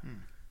are.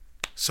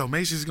 So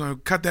Macy's going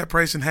to cut that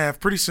price in half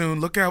pretty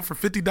soon. Look out for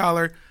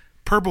 $50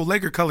 purple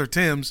Laker-colored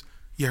Timbs.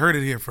 You heard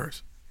it here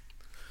first.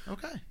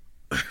 Okay.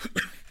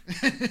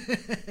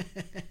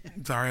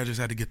 Sorry, I just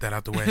had to get that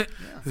out the way.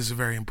 Yeah. This is a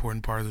very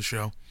important part of the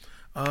show.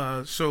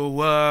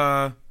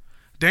 So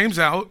Dame's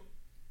out.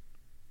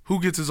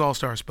 Who gets his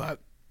all-star spot?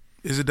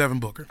 Is it Devin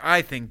Booker?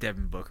 I think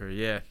Devin Booker,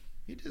 yeah.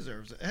 He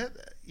deserves it.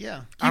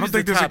 Yeah. I don't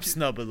think the top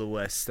snub of the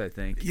West, I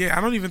think. Yeah,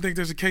 I don't even think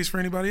there's a case for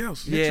anybody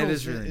else. Yeah, it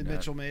is really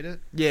Mitchell made it.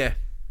 Yeah.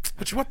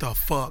 Which, what the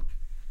fuck?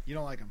 You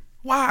don't like him.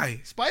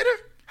 Why? Spider?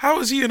 How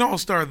is he an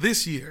all-star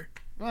this year?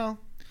 Well,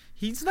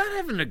 he's not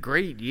having a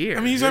great year. I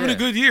mean, he's having a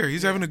good year.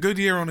 He's having a good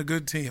year on a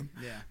good team.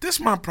 Yeah. This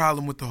is my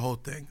problem with the whole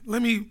thing.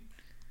 Let me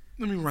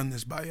run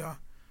this by y'all.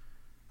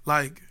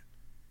 Like,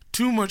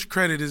 too much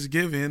credit is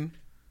given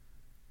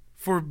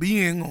for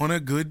being on a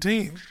good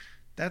team.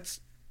 That's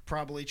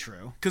probably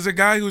true. Because a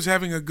guy who's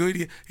having a good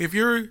year, if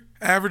you're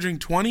averaging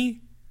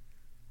 20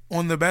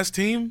 on the best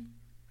team,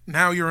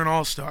 now you're an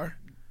all-star.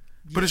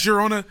 Yeah. But if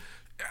you're on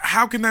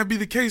how can that be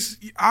the case?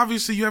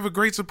 Obviously, you have a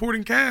great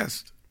supporting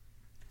cast.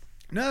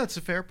 No, that's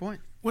a fair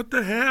point. What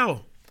the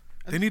hell?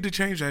 They need to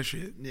change that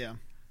shit. Yeah.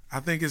 I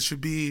think it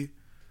should be,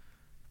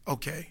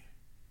 okay,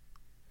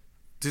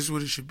 this is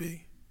what it should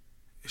be.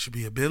 It should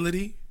be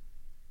ability,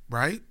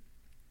 right?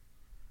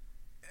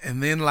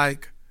 And then,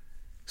 like,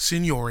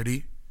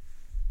 seniority,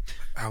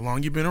 how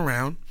long you been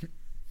around,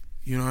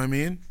 you know what I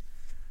mean?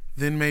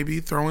 Then maybe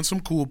throw in some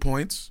cool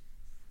points.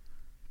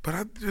 But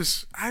I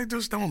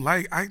just don't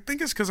like, I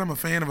think it's because I'm a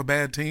fan of a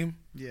bad team.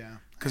 Yeah.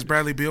 Because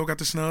Bradley Beal got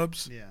the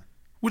snubs. Yeah.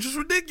 Which is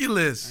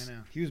ridiculous. I know.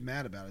 He was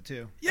mad about it,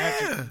 too.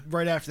 Yeah.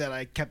 Right after that,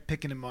 I kept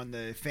picking him on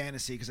the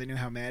fantasy because I knew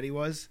how mad he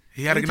was.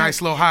 He had a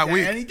nice little hot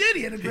week. And he did.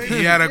 He had a great week.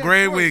 He had a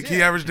great week. He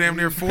averaged damn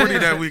near 40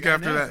 that week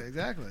after that.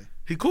 Exactly.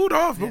 He cooled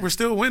off, but we're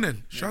still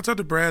winning. Shouts out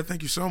to Brad.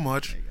 Thank you so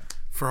much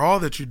for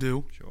all that you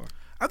do. Sure.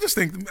 I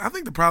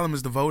think the problem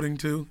is the voting,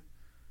 too.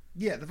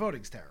 Yeah, the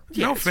voting's terrible.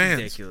 Yeah, no fans.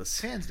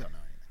 Ridiculous. Fans don't know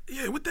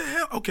anything. Yeah, what the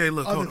hell? Okay,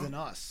 look. Other than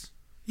us.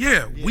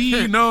 Yeah,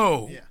 we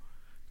know. Yeah.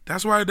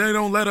 That's why they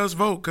don't let us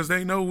vote, because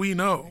they know we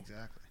know.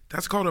 Exactly.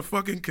 That's called a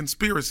fucking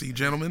conspiracy,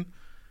 gentlemen.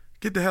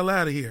 Get the hell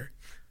out of here.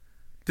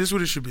 This is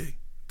what it should be.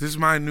 This is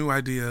my new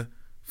idea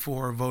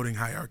for a voting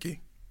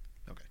hierarchy.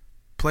 Okay.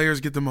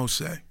 Players get the most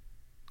say.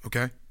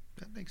 Okay?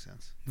 That makes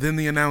sense. Then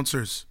the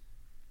announcers.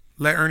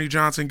 Let Ernie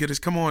Johnson get his.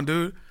 Come on,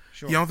 dude.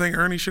 Sure. You don't think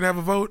Ernie should have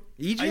a vote?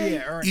 EJ?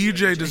 Yeah, Ernie.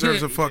 EJ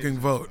deserves a fucking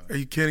vote. Are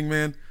you kidding,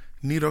 man?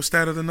 Nito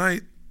stat of the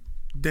night?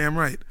 Damn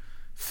right.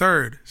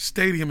 Third,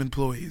 stadium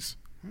employees.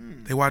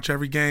 They watch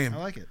every game. I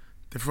like it.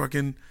 They're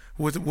fucking.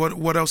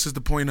 What else is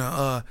the point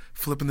of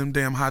flipping them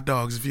damn hot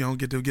dogs if you don't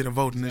get to get a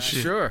vote in this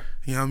shit? Sure.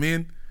 You know what I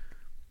mean?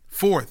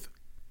 Fourth,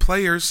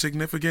 players'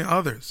 significant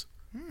others.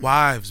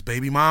 Wives,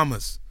 baby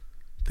mamas,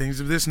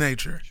 things of this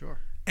nature. Sure.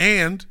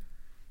 And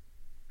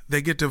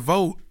they get to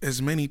vote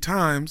as many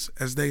times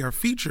as they are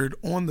featured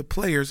on the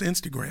player's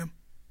Instagram.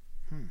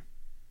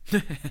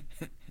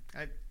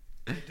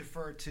 I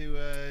defer to,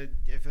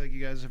 I feel like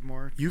you guys have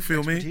more You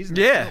feel me? expertise in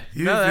Yeah.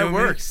 this. No, that feel me?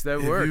 works.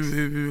 That works.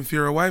 If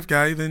you're a wife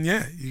guy, then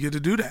yeah, you get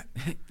to do that.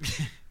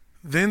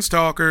 Then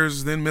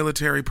stalkers, then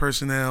military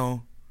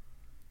personnel,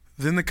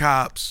 then the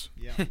cops,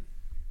 Yeah.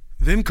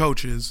 then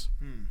coaches,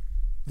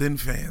 then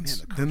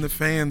fans. Man, Then the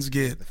fans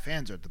get The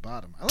fans are at the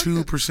bottom. I like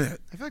 2%.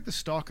 I feel like the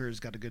stalkers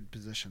got a good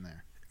position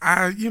there.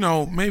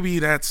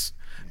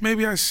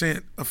 Maybe I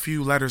sent a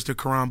few letters to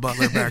Karan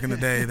Butler back in the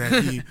day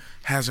that he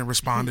hasn't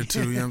responded to.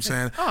 You know what I'm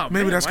saying? Oh,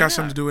 maybe man, that's why got not?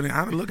 something to do with it.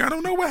 I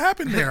don't know what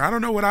happened there. I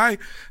don't know what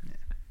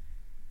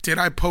did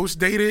I post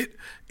date it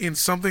in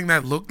something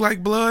that looked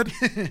like blood?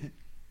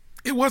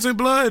 It wasn't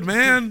blood,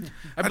 man.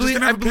 I just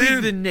didn't have a believe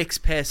pen. the Knicks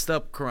passed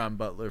up Karan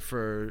Butler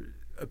for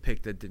a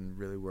pick that didn't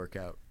really work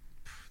out.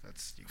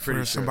 That's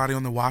For somebody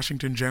on the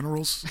Washington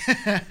Generals.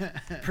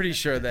 Pretty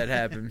sure that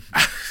happened.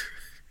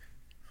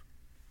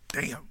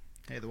 Damn.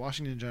 Hey, the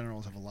Washington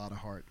Generals have a lot of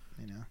heart,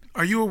 you know.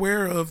 Are you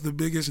aware of the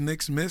biggest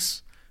Knicks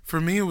miss?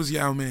 For me, it was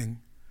Yao Ming.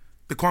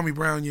 The Kwame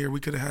Brown year, we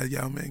could have had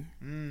Yao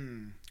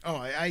Ming. Oh,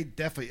 I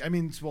definitely. I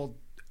mean, well,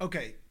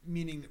 okay,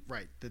 meaning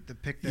right. The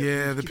pick. That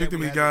Yeah, the pick that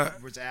we had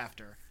got was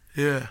after.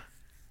 Yeah.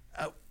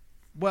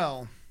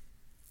 Well,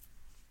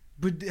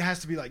 but it has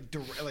to be like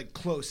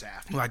close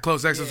after. Like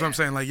close X, that's what I'm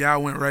saying. Like Yao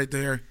went right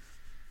there.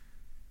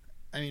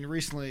 I mean,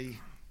 recently,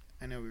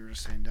 I know we were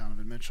just saying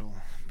Donovan Mitchell,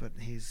 but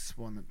he's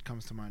one that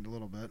comes to mind a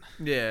little bit.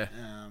 Yeah.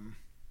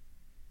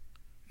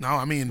 No,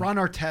 I mean Ron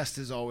Artest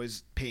is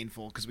always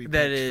painful because we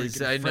that picked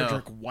is I know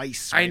Frederick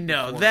Weiss. I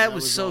know that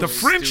was so the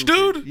French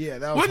stupid. dude. Yeah,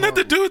 that was wasn't that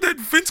the dude that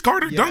Vince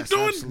Carter dunked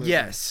on? absolutely.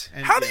 Yes.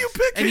 And How do you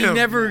pick And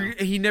him?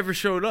 he never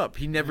showed up.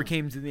 He never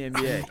came to the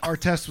NBA.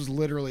 Artest was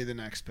literally the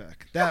next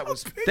pick. That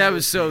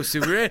was so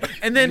stupid.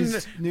 And then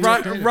He's New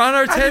Ron York Knicks.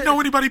 Artest. I didn't know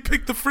anybody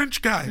picked the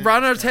French guy.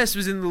 Ron Artest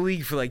was in the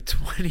league for like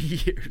 20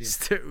 years.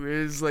 Too. It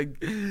was like,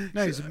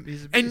 No, he's a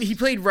and he beast.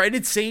 played right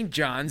at St.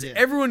 John's. Yeah.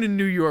 Everyone in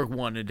New York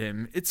wanted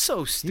him. It's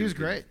so stupid. He was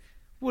great.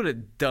 What a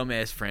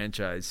dumbass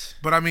franchise.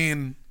 But I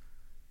mean,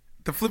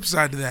 the flip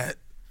side to that,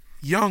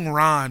 young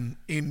Ron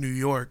in New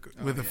York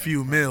with a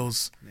few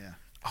mils. Yeah,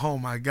 Oh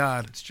my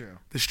God, it's true.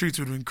 the streets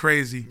would have been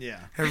crazy. Yeah.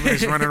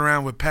 Everybody's running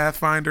around with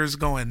Pathfinders,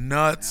 going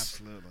nuts.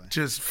 Absolutely.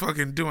 Just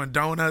fucking doing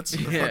donuts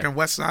on the Yeah. fucking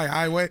West Side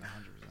Highway.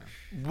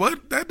 100%.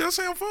 What? That does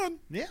sound fun.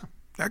 Yeah,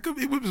 That could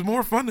be. It was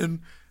more fun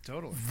than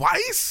totally.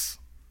 Vice.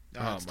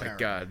 Oh it's my terrible.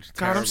 God.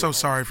 God, I'm so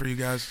sorry for you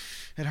guys.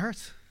 It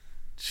hurts.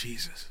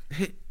 Jesus.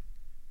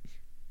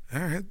 All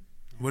right.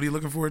 What are you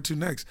looking forward to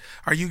next?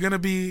 Are you going to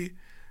be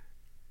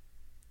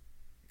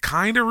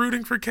kind of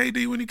rooting for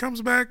KD when he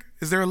comes back?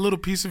 Is there a little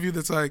piece of you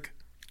that's like,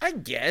 I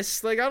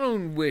guess. Like, I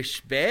don't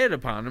wish bad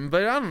upon him,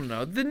 but I don't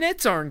know. The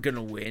Nets aren't going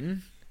to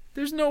win.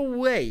 There's no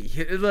way.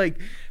 Like,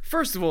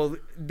 first of all,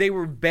 they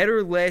were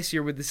better last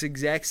year with this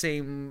exact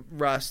same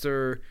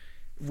roster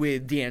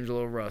with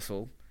D'Angelo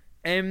Russell.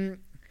 And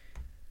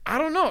I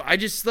don't know. I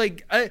just,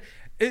 like,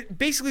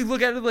 basically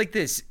look at it like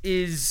this.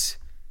 Is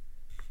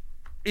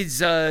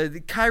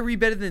Kyrie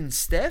better than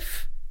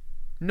Steph?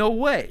 No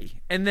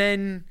way. And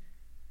then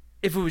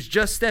if it was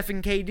just Steph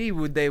and KD,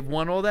 would they have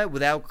won all that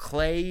without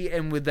Clay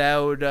and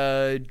without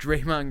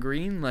Draymond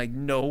Green? Like,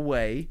 no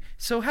way.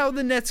 So how are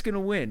the Nets going to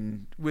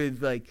win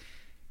with, like,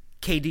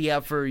 KD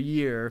out for a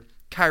year,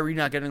 Kyrie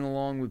not getting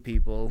along with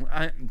people?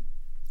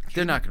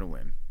 They're not going to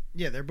win.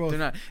 Yeah, they're both. They're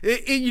not.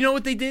 You know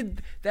what they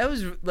did? That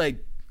was,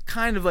 like,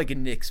 kind of like a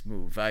Knicks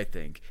move, I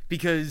think.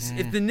 Because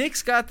if the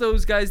Knicks got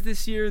those guys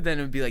this year, then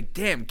it would be like,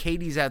 damn,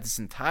 KD's out this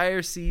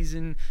entire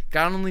season.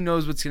 God only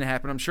knows what's going to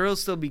happen. I'm sure he'll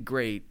still be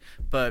great.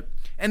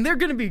 And they're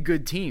going to be a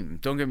good team,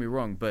 don't get me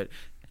wrong. But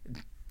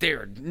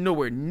they're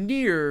nowhere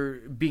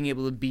near being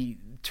able to beat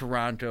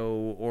Toronto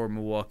or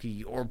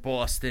Milwaukee or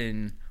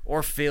Boston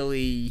or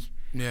Philly.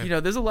 Yeah. You know,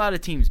 there's a lot of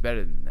teams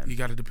better than them. you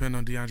got to depend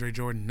on DeAndre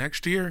Jordan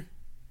next year?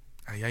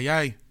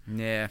 Ay.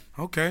 Yeah.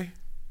 Okay.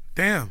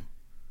 Damn.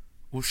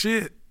 Well,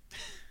 shit.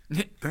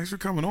 Thanks for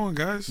coming on,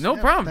 guys. No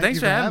problem. Thank Thanks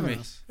you for having me.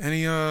 us.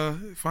 Any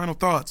final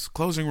thoughts,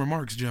 closing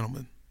remarks,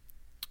 gentlemen?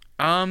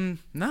 No,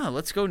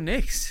 let's go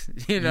Knicks.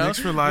 You know, Knicks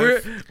for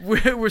life.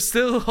 We're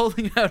still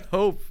holding out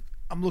hope.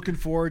 I'm looking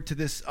forward to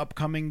this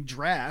upcoming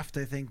draft.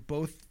 I think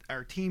both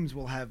our teams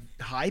will have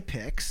high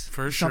picks.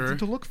 For Something sure.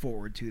 to look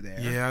forward to there.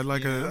 Yeah, I'd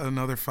like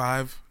another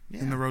 5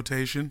 in the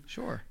rotation.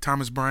 Sure.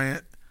 Thomas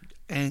Bryant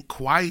ain't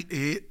quite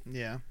it.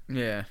 Yeah.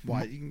 Yeah.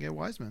 Why you can get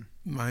Wiseman.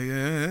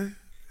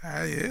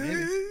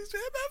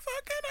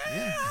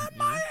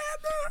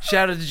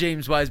 Shout out to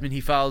James Wiseman.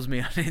 He follows me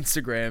on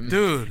Instagram,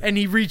 Dude. and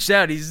he reached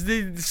out.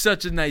 He's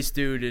such a nice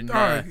dude, and All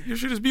right, your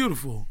shit is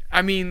beautiful.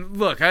 I mean,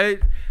 look,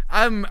 I'm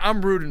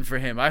rooting for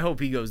him. I hope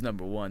he goes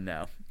number 1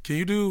 now. Can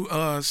you do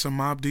some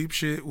Mobb Deep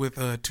shit with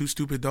Two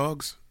Stupid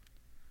Dogs?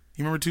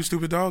 You remember Two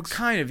Stupid Dogs?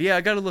 Kind of, yeah.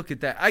 I got to look at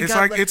that.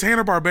 It's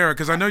Hanna-Barbera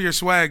because I know your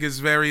swag is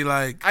very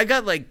like. I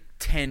got like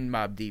 10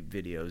 Mobb Deep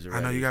videos already.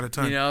 I know you got a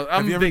ton. You know, Have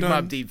I'm you a ever big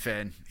done- Mobb Deep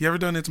fan. You ever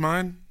done It's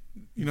Mine?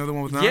 You know the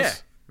one with Nas? Yeah.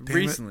 Damn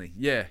Recently,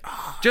 yeah.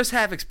 Just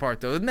Havoc's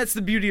part though, and that's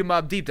the beauty of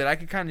Mobb Deep, that I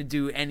could kind of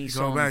do any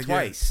song back, yeah.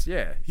 twice.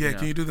 Yeah. Yeah,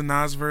 can you do the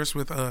Nas verse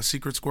with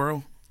Secret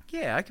Squirrel?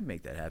 Yeah, I can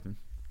make that happen.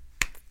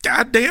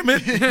 God damn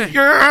it.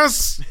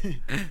 Yes.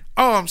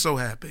 Oh, I'm so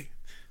happy.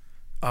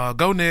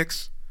 Go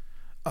Knicks.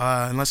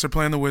 Unless they're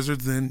playing the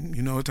Wizards, then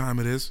you know what time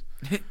it is.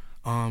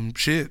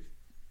 Shit.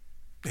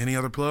 Any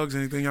other plugs?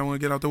 Anything y'all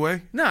want to get out the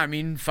way? No, I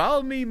mean,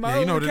 follow me,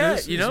 Molly you know the what it Cat.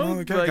 is. You It's know,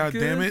 Molly the Cat, God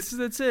damn it.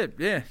 That's it.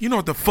 Yeah. You know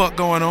what the fuck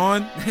going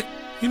on?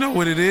 You know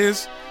what it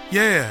is.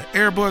 Yeah,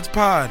 Airbuds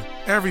Pod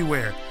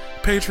everywhere.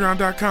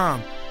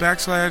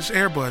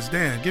 Patreon.com/Airbuds.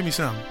 Dan, give me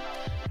something.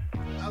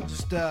 I'll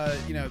just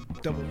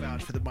double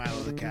vouch for the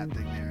Milo the Cat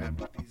thing there.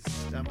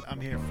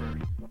 I'm here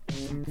from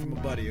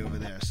a buddy over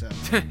there, so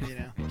you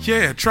know.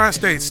 Yeah,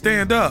 Tri-State,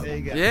 stand up. There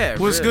you go. Yeah.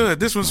 What's really.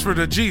 good? This one's for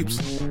the Jeeps,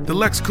 the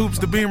Lex Coupes,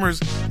 the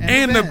Beamers, And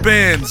and the the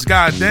Benz.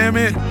 God damn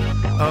it.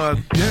 Yeah,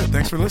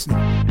 thanks for listening.